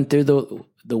was coming through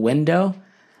the window.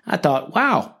 I thought,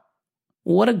 wow,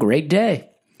 what a great day.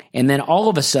 And then all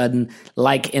of a sudden,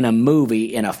 like in a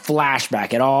movie, in a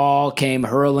flashback, it all came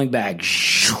hurling back.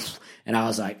 And I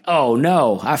was like, oh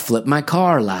no, I flipped my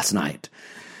car last night.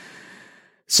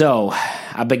 So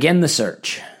I begin the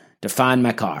search to find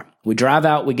my car. We drive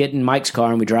out, we get in Mike's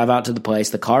car, and we drive out to the place.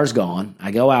 The car's gone.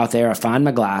 I go out there, I find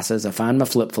my glasses, I find my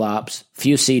flip-flops, a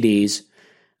few CDs.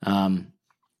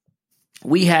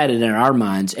 We had it in our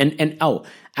minds. And out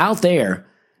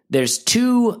there's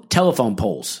 2 telephone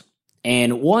poles.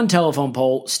 And one telephone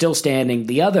pole still standing.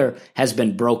 The other has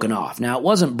been broken off. Now, it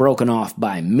wasn't broken off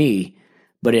by me,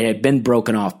 but it had been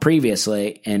broken off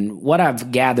previously. And what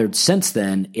I've gathered since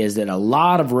then is that a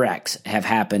lot of wrecks have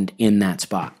happened in that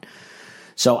spot.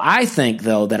 So I think,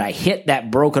 though, that I hit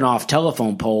that broken off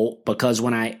telephone pole because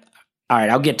all right,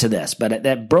 I'll get to this, but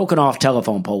that broken off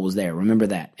telephone pole was there. Remember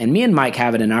that. And me and Mike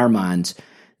have it in our minds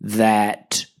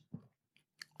that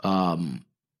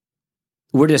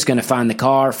we're just going to find the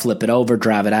car, flip it over,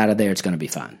 drive it out of there. It's going to be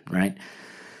fine, right?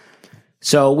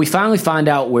 So we finally find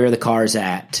out where the car's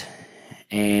at,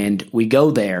 and we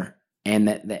go there, and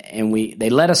they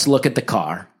let us look at the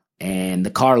car, and the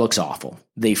car looks awful.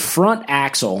 The front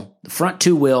axle, the front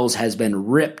 2 wheels has been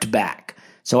ripped back.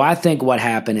 So I think what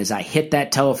happened is I hit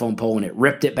that telephone pole, and it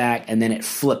ripped it back, and then it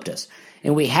flipped us.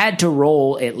 And we had to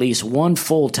roll at least one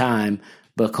full time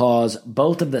because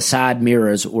both of the side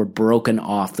mirrors were broken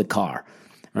off the car.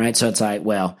 Right, so it's like,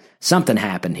 well, something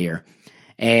happened here.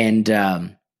 And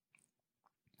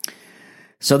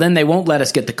so then they won't let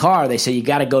us get the car. They say, you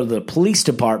got to go to the police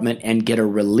department and get a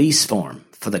release form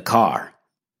for the car.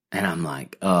 And I'm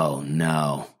like, oh,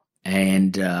 no.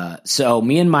 And so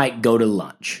me and Mike go to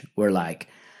lunch. We're like,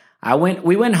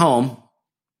 we went home.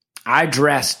 I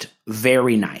dressed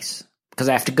very nice because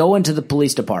I have to go into the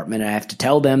police department and I have to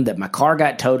tell them that my car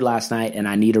got towed last night and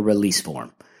I need a release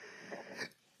form.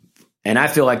 And I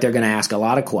feel like they're going to ask a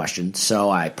lot of questions.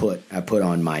 So I put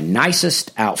on my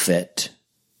nicest outfit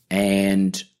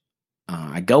and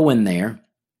I go in there.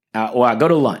 I go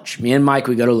to lunch. Me and Mike,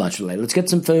 we go to lunch. We're like, let's get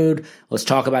some food. Let's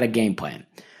talk about a game plan.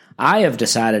 I have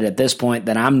decided at this point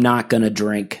that I'm not going to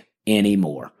drink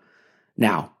anymore.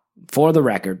 Now, for the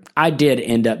record, I did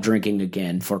end up drinking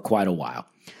again for quite a while.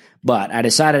 But I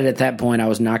decided at that point I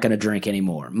was not going to drink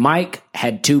anymore. Mike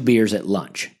had 2 beers at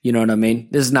lunch. You know what I mean?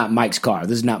 This is not Mike's car.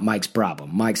 This is not Mike's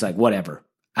problem. Mike's like, whatever.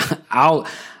 I'll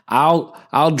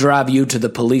drive you to the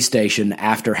police station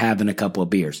after having a couple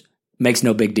of beers. Makes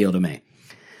no big deal to me.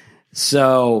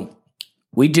 So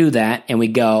we do that and we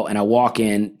go and I walk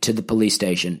in to the police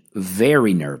station,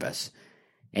 very nervous.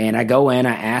 And I go in,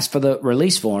 I ask for the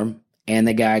release form, and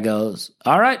the guy goes,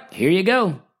 all right, here you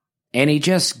go. And he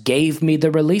just gave me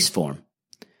the release form.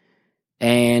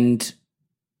 And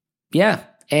yeah,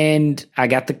 and I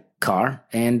got the car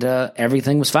and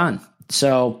everything was fine.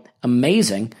 So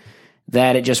amazing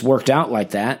that it just worked out like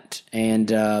that. And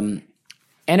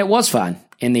it was fine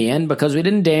in the end because we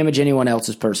didn't damage anyone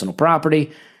else's personal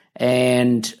property.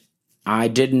 And I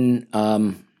didn't,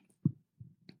 I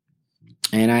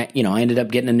ended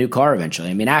up getting a new car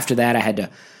eventually. I mean, after that, I had to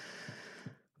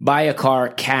buy a car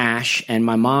cash, and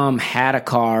my mom had a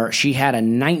car. She had a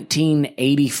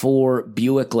 1984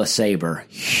 Buick LeSabre,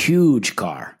 huge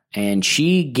car, and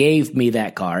she gave me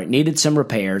that car. It needed some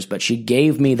repairs, but she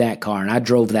gave me that car, and I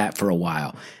drove that for a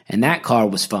while, and that car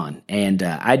was fun, and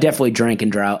I definitely drank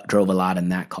and drove a lot in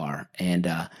that car, and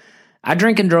I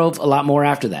drank and drove a lot more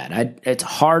after that. It's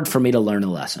hard for me to learn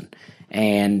a lesson,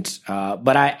 and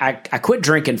but I quit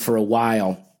drinking for a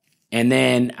while, and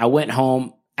then I went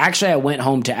home. Actually, I went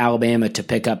home to Alabama to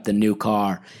pick up the new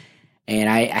car, and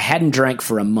I hadn't drank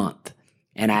for a month.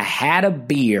 And I had a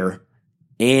beer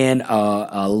in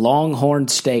a Longhorn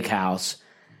Steakhouse,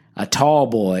 a tall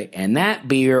boy, and that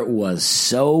beer was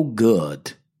so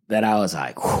good that I was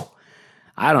like, whew,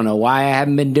 I don't know why I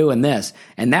haven't been doing this.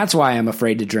 And that's why I'm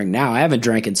afraid to drink now. I haven't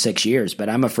drank in 6 years, but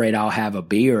I'm afraid I'll have a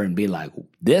beer and be like,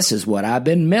 this is what I've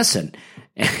been missing.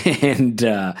 And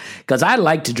because I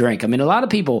like to drink. I mean, a lot of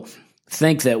people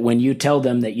think that when you tell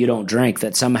them that you don't drink,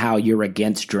 that somehow you're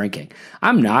against drinking.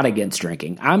 I'm not against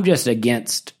drinking. I'm just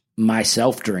against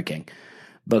myself drinking.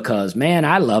 Because, man,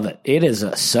 I love it. It is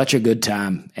such a good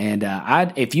time. And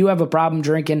if you have a problem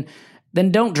drinking,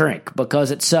 then don't drink,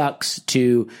 because it sucks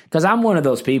because I'm one of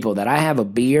those people that I have a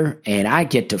beer and I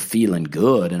get to feeling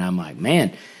good. And I'm like,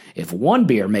 man, if one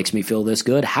beer makes me feel this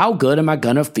good, how good am I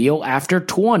going to feel after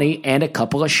 20 and a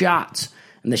couple of shots?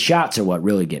 And the shots are what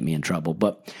really get me in trouble.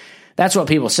 But that's what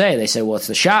people say. They say, well, it's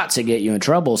the shots that get you in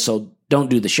trouble, so don't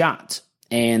do the shots.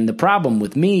 And the problem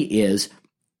with me is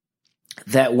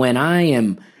that when I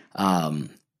am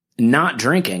not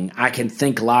drinking, I can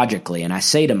think logically, and I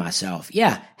say to myself,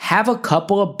 yeah, have a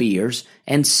couple of beers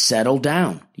and settle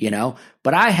down,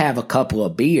 But I have a couple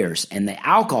of beers and the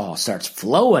alcohol starts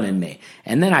flowing in me,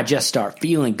 and then I just start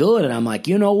feeling good, and I'm like,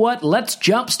 you know what? Let's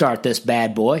jumpstart this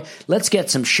bad boy. Let's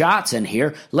get some shots in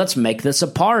here. Let's make this a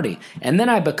party. And then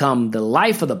I become the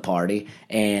life of the party,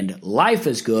 and life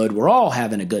is good. We're all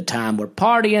having a good time. We're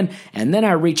partying, and then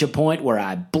I reach a point where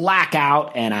I black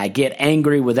out and I get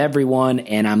angry with everyone,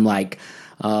 and I'm like,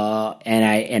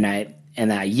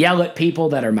 and I yell at people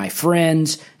that are my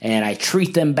friends, and I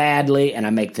treat them badly, and I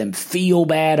make them feel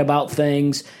bad about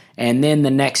things. And then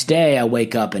the next day I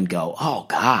wake up and go, oh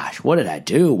gosh, what did I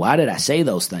do? Why did I say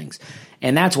those things?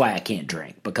 And that's why I can't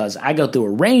drink, because I go through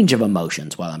a range of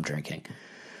emotions while I'm drinking.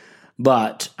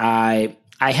 But I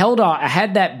held off. I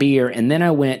had that beer, and then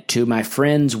I went to my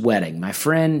friend's wedding. My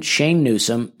friend Shane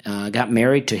Newsom got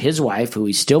married to his wife, who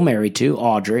he's still married to,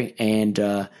 Audrey,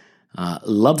 and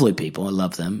lovely people. I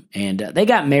love them. And they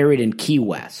got married in Key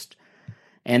West.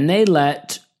 And they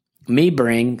let me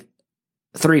bring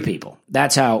 3 people.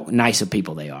 That's how nice of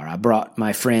people they are. I brought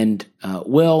my friend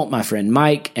Will, my friend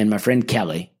Mike, and my friend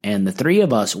Kelly. And the 3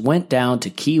 of us went down to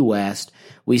Key West.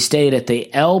 We stayed at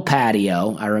the El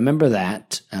Patio. I remember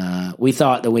that. We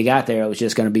thought that we got there, it was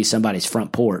just going to be somebody's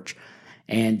front porch.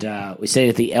 And we stayed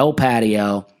at the El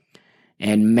Patio.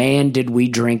 And man, did we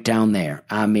drink down there.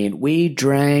 I mean, we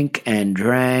drank and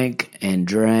drank and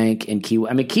drank in Key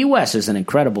West. I mean, Key West is an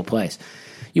incredible place.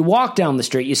 You walk down the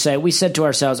street, we said to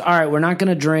ourselves, all right, we're not going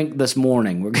to drink this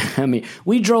morning.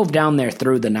 We drove down there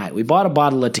through the night. We bought a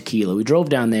bottle of tequila. We drove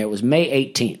down there. It was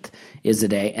May 18th is the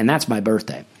day, and that's my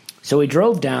birthday. So we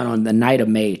drove down on the night of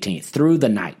May 18th, through the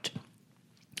night.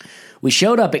 We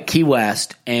showed up at Key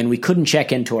West, and we couldn't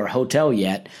check into our hotel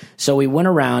yet, so we went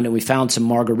around and we found some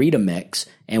margarita mix,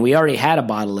 and we already had a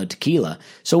bottle of tequila.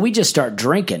 So we just start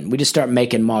drinking. We just start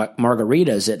making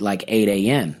margaritas at like 8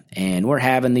 a.m., and we're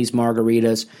having these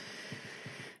margaritas.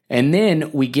 And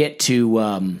then we get to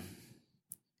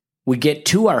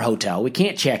our hotel. We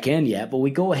can't check in yet, but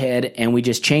we go ahead and we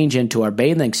just change into our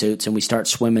bathing suits and we start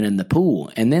swimming in the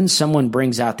pool. And then someone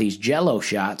brings out these Jell-O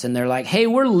shots and they're like, hey,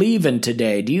 we're leaving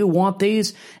today. Do you want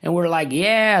these? And we're like,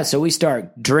 yeah. So we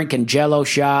start drinking Jell-O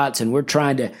shots and we're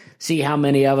trying to see how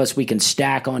many of us we can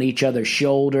stack on each other's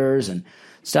shoulders and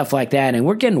stuff like that. And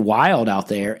we're getting wild out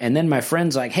there. And then my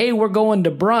friend's like, hey, we're going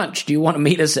to brunch. Do you want to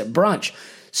meet us at brunch?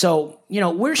 So,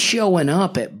 we're showing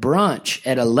up at brunch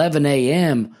at 11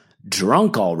 a.m.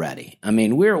 drunk already. I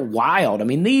mean, we're wild. I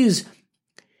mean,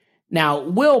 now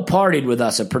Will partied with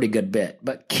us a pretty good bit,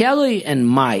 but Kelly and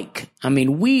Mike, I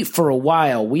mean, for a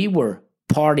while, we were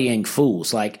partying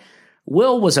fools. Like,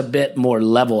 Will was a bit more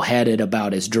level-headed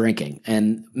about his drinking,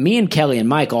 and me and Kelly and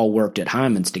Mike all worked at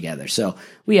Hyman's together, so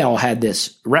we all had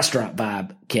this restaurant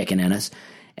vibe kicking in us,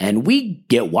 and we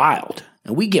get wild,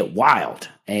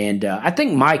 and I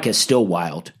think Mike is still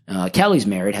wild. Kelly's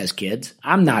married, has kids.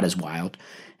 I'm not as wild.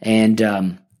 And,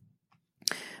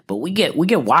 but we get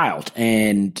wild.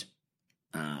 And,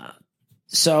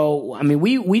 so, I mean,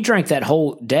 we drank that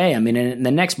whole day. I mean, and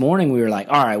the next morning we were like,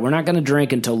 all right, we're not going to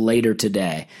drink until later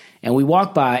today. And we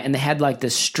walked by and they had like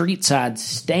this street side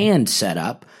stand set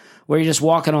up where you're just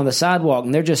walking on the sidewalk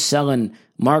and they're just selling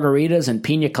margaritas and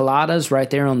pina coladas right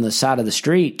there on the side of the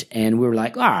street. And we were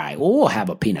like, all right, well, we'll have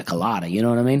a pina colada. You know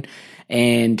what I mean?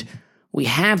 And we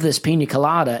have this pina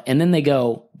colada and then they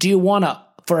go,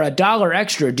 for $1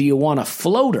 extra, do you want a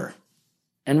floater?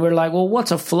 And we're like, well,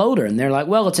 what's a floater? And they're like,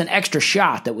 well, it's an extra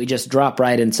shot that we just drop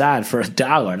right inside for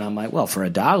 $1. And I'm like, well, for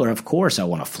 $1, of course I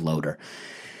want a floater.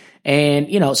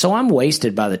 And, so I'm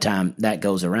wasted by the time that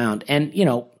goes around. And,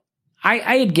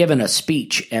 I had given a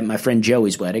speech at my friend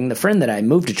Joey's wedding, the friend that I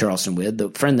moved to Charleston with, the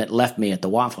friend that left me at the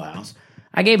Waffle House.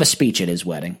 I gave a speech at his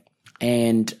wedding.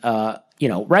 And,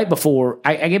 right before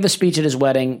I gave a speech at his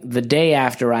wedding, the day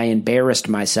after I embarrassed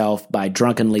myself by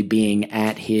drunkenly being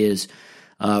at his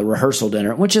rehearsal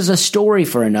dinner, which is a story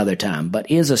for another time, but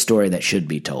is a story that should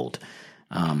be told.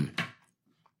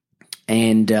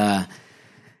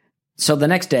 So the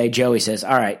next day, Joey says,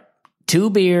 all right,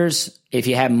 2 beers. If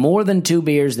you have more than 2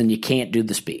 beers, then you can't do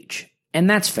the speech. And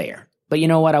that's fair. But you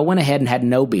know what? I went ahead and had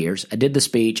no beers. I did the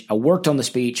speech. I worked on the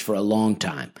speech for a long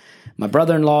time. My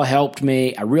brother-in-law helped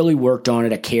me. I really worked on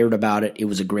it. I cared about it. It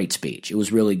was a great speech. It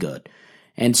was really good.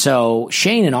 And so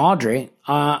Shane and Audrey,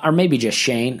 or maybe just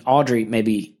Shane, Audrey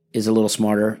maybe is a little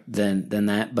smarter than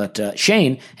that, but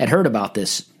Shane had heard about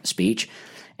this speech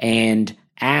and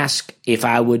asked if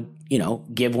I would,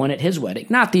 give one at his wedding.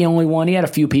 Not the only one. He had a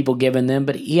few people giving them,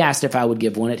 but he asked if I would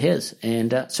give one at his.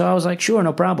 And so I was like, sure,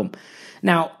 no problem.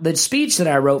 Now, the speech that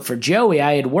I wrote for Joey,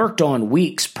 I had worked on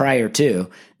weeks prior to.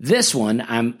 This one,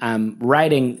 I'm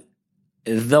writing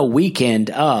the weekend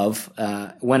of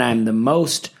when I'm the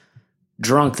most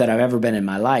drunk that I've ever been in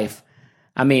my life.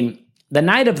 I mean, the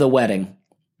night of the wedding,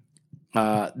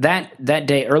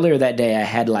 earlier that day, I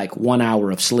had like 1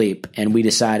 hour of sleep, and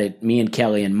me and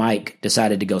Kelly and Mike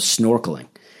decided to go snorkeling.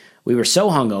 We were so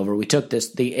hungover, we took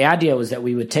this. The idea was that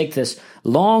we would take this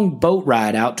long boat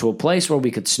ride out to a place where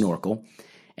we could snorkel,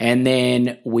 and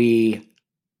then we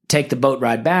take the boat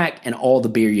ride back and all the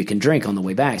beer you can drink on the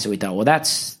way back. So we thought, well,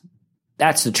 that's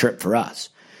the trip for us.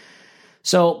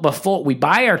 So before we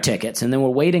buy our tickets, and then we're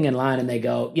waiting in line, and they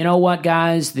go, you know what,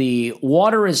 guys, the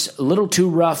water is a little too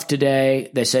rough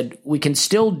today. They said, we can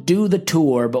still do the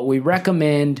tour, but we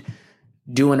recommend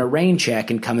doing a rain check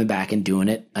and coming back and doing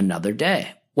it another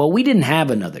day. Well, we didn't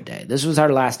have another day. This was our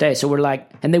last day. So we're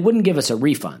like, and they wouldn't give us a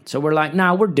refund. So we're like,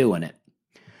 nah, we're doing it.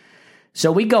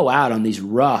 So we go out on these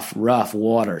rough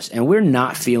waters, and we're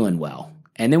not feeling well.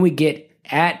 And then we get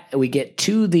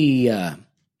to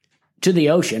the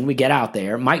ocean. We get out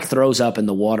there. Mike throws up in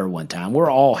the water one time.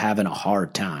 We're all having a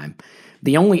hard time.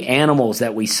 The only animals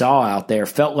that we saw out there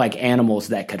felt like animals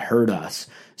that could hurt us.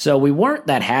 So we weren't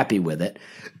that happy with it.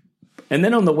 And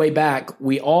then on the way back,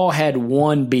 we all had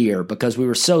 1 beer because we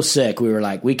were so sick. We were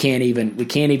like, we can't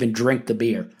even drink the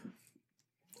beer.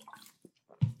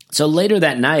 So later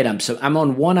that night, I'm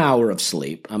on 1 hour of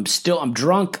sleep. I'm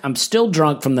drunk. I'm still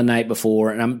drunk from the night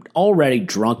before, and I'm already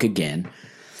drunk again.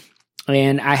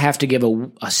 And I have to give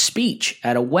a speech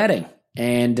at a wedding.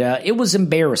 And it was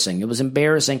embarrassing. It was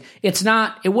embarrassing.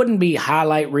 It wouldn't be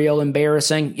highlight reel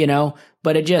embarrassing,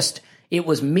 but it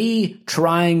was me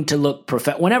trying to look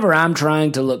whenever I'm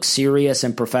trying to look serious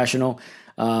and professional,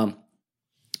 I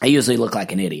usually look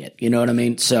like an idiot. You know what I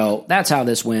mean? So that's how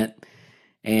this went.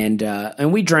 And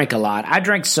we drank a lot. I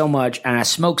drank so much, and I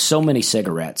smoked so many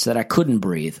cigarettes that I couldn't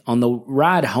breathe. On the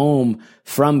ride home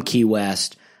from Key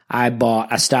West,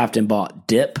 I stopped and bought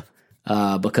dip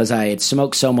because I had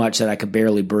smoked so much that I could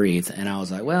barely breathe. And I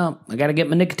was like, well, I got to get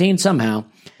my nicotine somehow.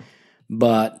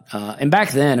 But, and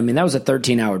back then, that was a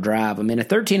 13-hour drive. A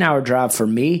 13-hour drive for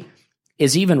me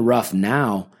is even rough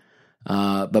now.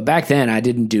 But back then I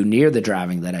didn't do near the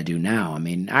driving that I do now.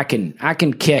 I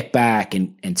can kick back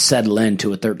and settle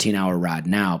into a 13-hour ride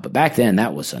now. But back then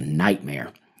that was a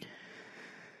nightmare.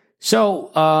 So,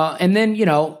 and then,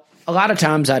 a lot of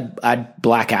times I'd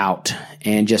black out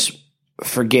and just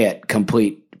forget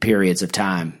complete periods of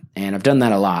time. And I've done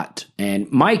that a lot.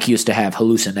 And Mike used to have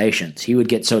hallucinations. He would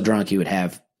get so drunk he would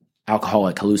have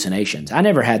alcoholic hallucinations. I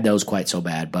never had those quite so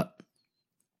bad, but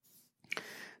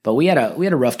we had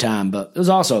a rough time, but it was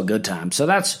also a good time. So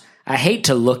I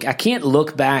can't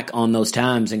look back on those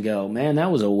times and go, man,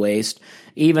 that was a waste.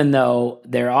 Even though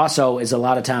there also is a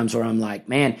lot of times where I'm like,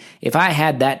 man, if I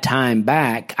had that time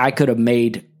back, I could have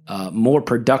made more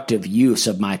productive use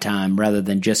of my time rather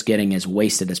than just getting as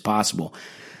wasted as possible.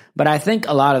 But I think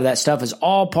a lot of that stuff is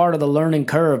all part of the learning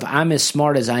curve. I'm as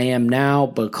smart as I am now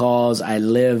because I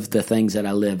lived the things that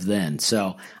I lived then.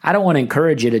 So I don't want to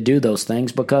encourage you to do those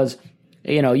things because,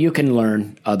 you can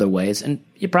learn other ways. And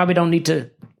you probably don't need to, a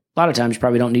lot of times you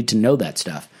probably don't need to know that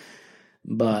stuff.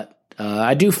 But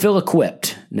I do feel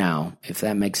equipped now, if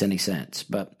that makes any sense.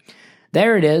 But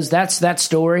there it is. That's that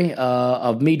story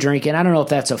of me drinking. I don't know if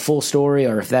that's a full story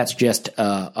or if that's just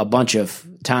a bunch of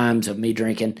times of me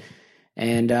drinking.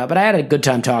 And but I had a good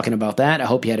time talking about that. I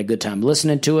hope you had a good time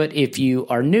listening to it. If you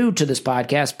are new to this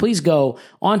podcast, please go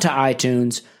onto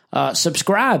iTunes,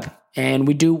 subscribe, and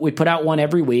we put out one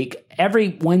every week,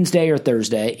 every Wednesday or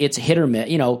Thursday. It's hit or miss.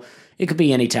 It could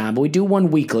be any time, but we do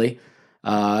one weekly.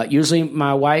 Usually,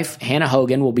 my wife Hannah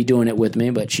Hogan will be doing it with me,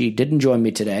 but she didn't join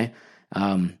me today.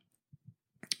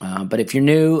 But if you're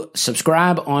new,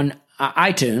 subscribe on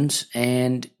iTunes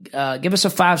and give us a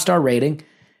 5-star rating.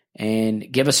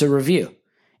 and give us a review.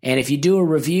 And if you do a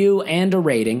review and a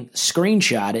rating,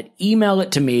 screenshot it, email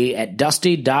it to me at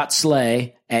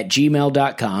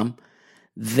dusty.slay@gmail.com.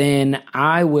 Then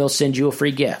I will send you a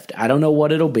free gift. I don't know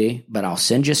what it'll be, but I'll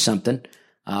send you something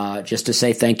just to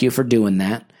say thank you for doing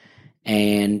that.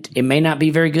 And it may not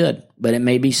be very good, but it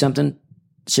may be something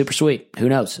super sweet. Who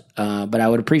knows? But I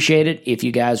would appreciate it if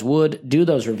you guys would do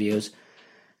those reviews.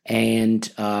 And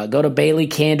go to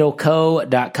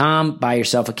BaileyCandleCo.com. Buy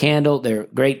yourself a candle. They're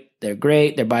great. They're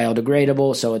great. They're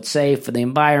biodegradable, so it's safe for the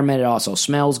environment. It also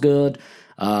smells good.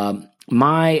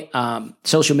 My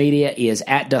social media is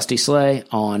at Dusty Slay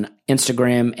on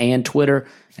Instagram and Twitter,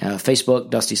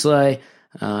 Facebook, Dusty Slay,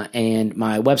 and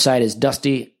my website is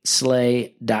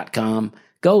dustyslay.com.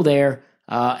 Go there,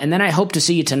 and then I hope to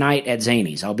see you tonight at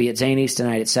Zanies. I'll be at Zanies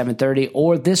tonight at 7:30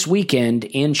 or this weekend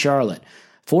in Charlotte.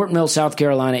 Fort Mill, South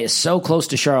Carolina is so close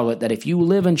to Charlotte that if you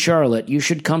live in Charlotte, you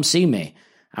should come see me.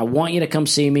 I want you to come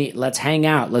see me. Let's hang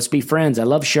out. Let's be friends. I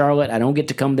love Charlotte. I don't get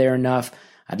to come there enough.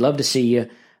 I'd love to see you.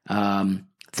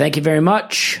 Thank you very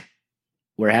much.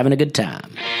 We're having a good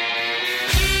time.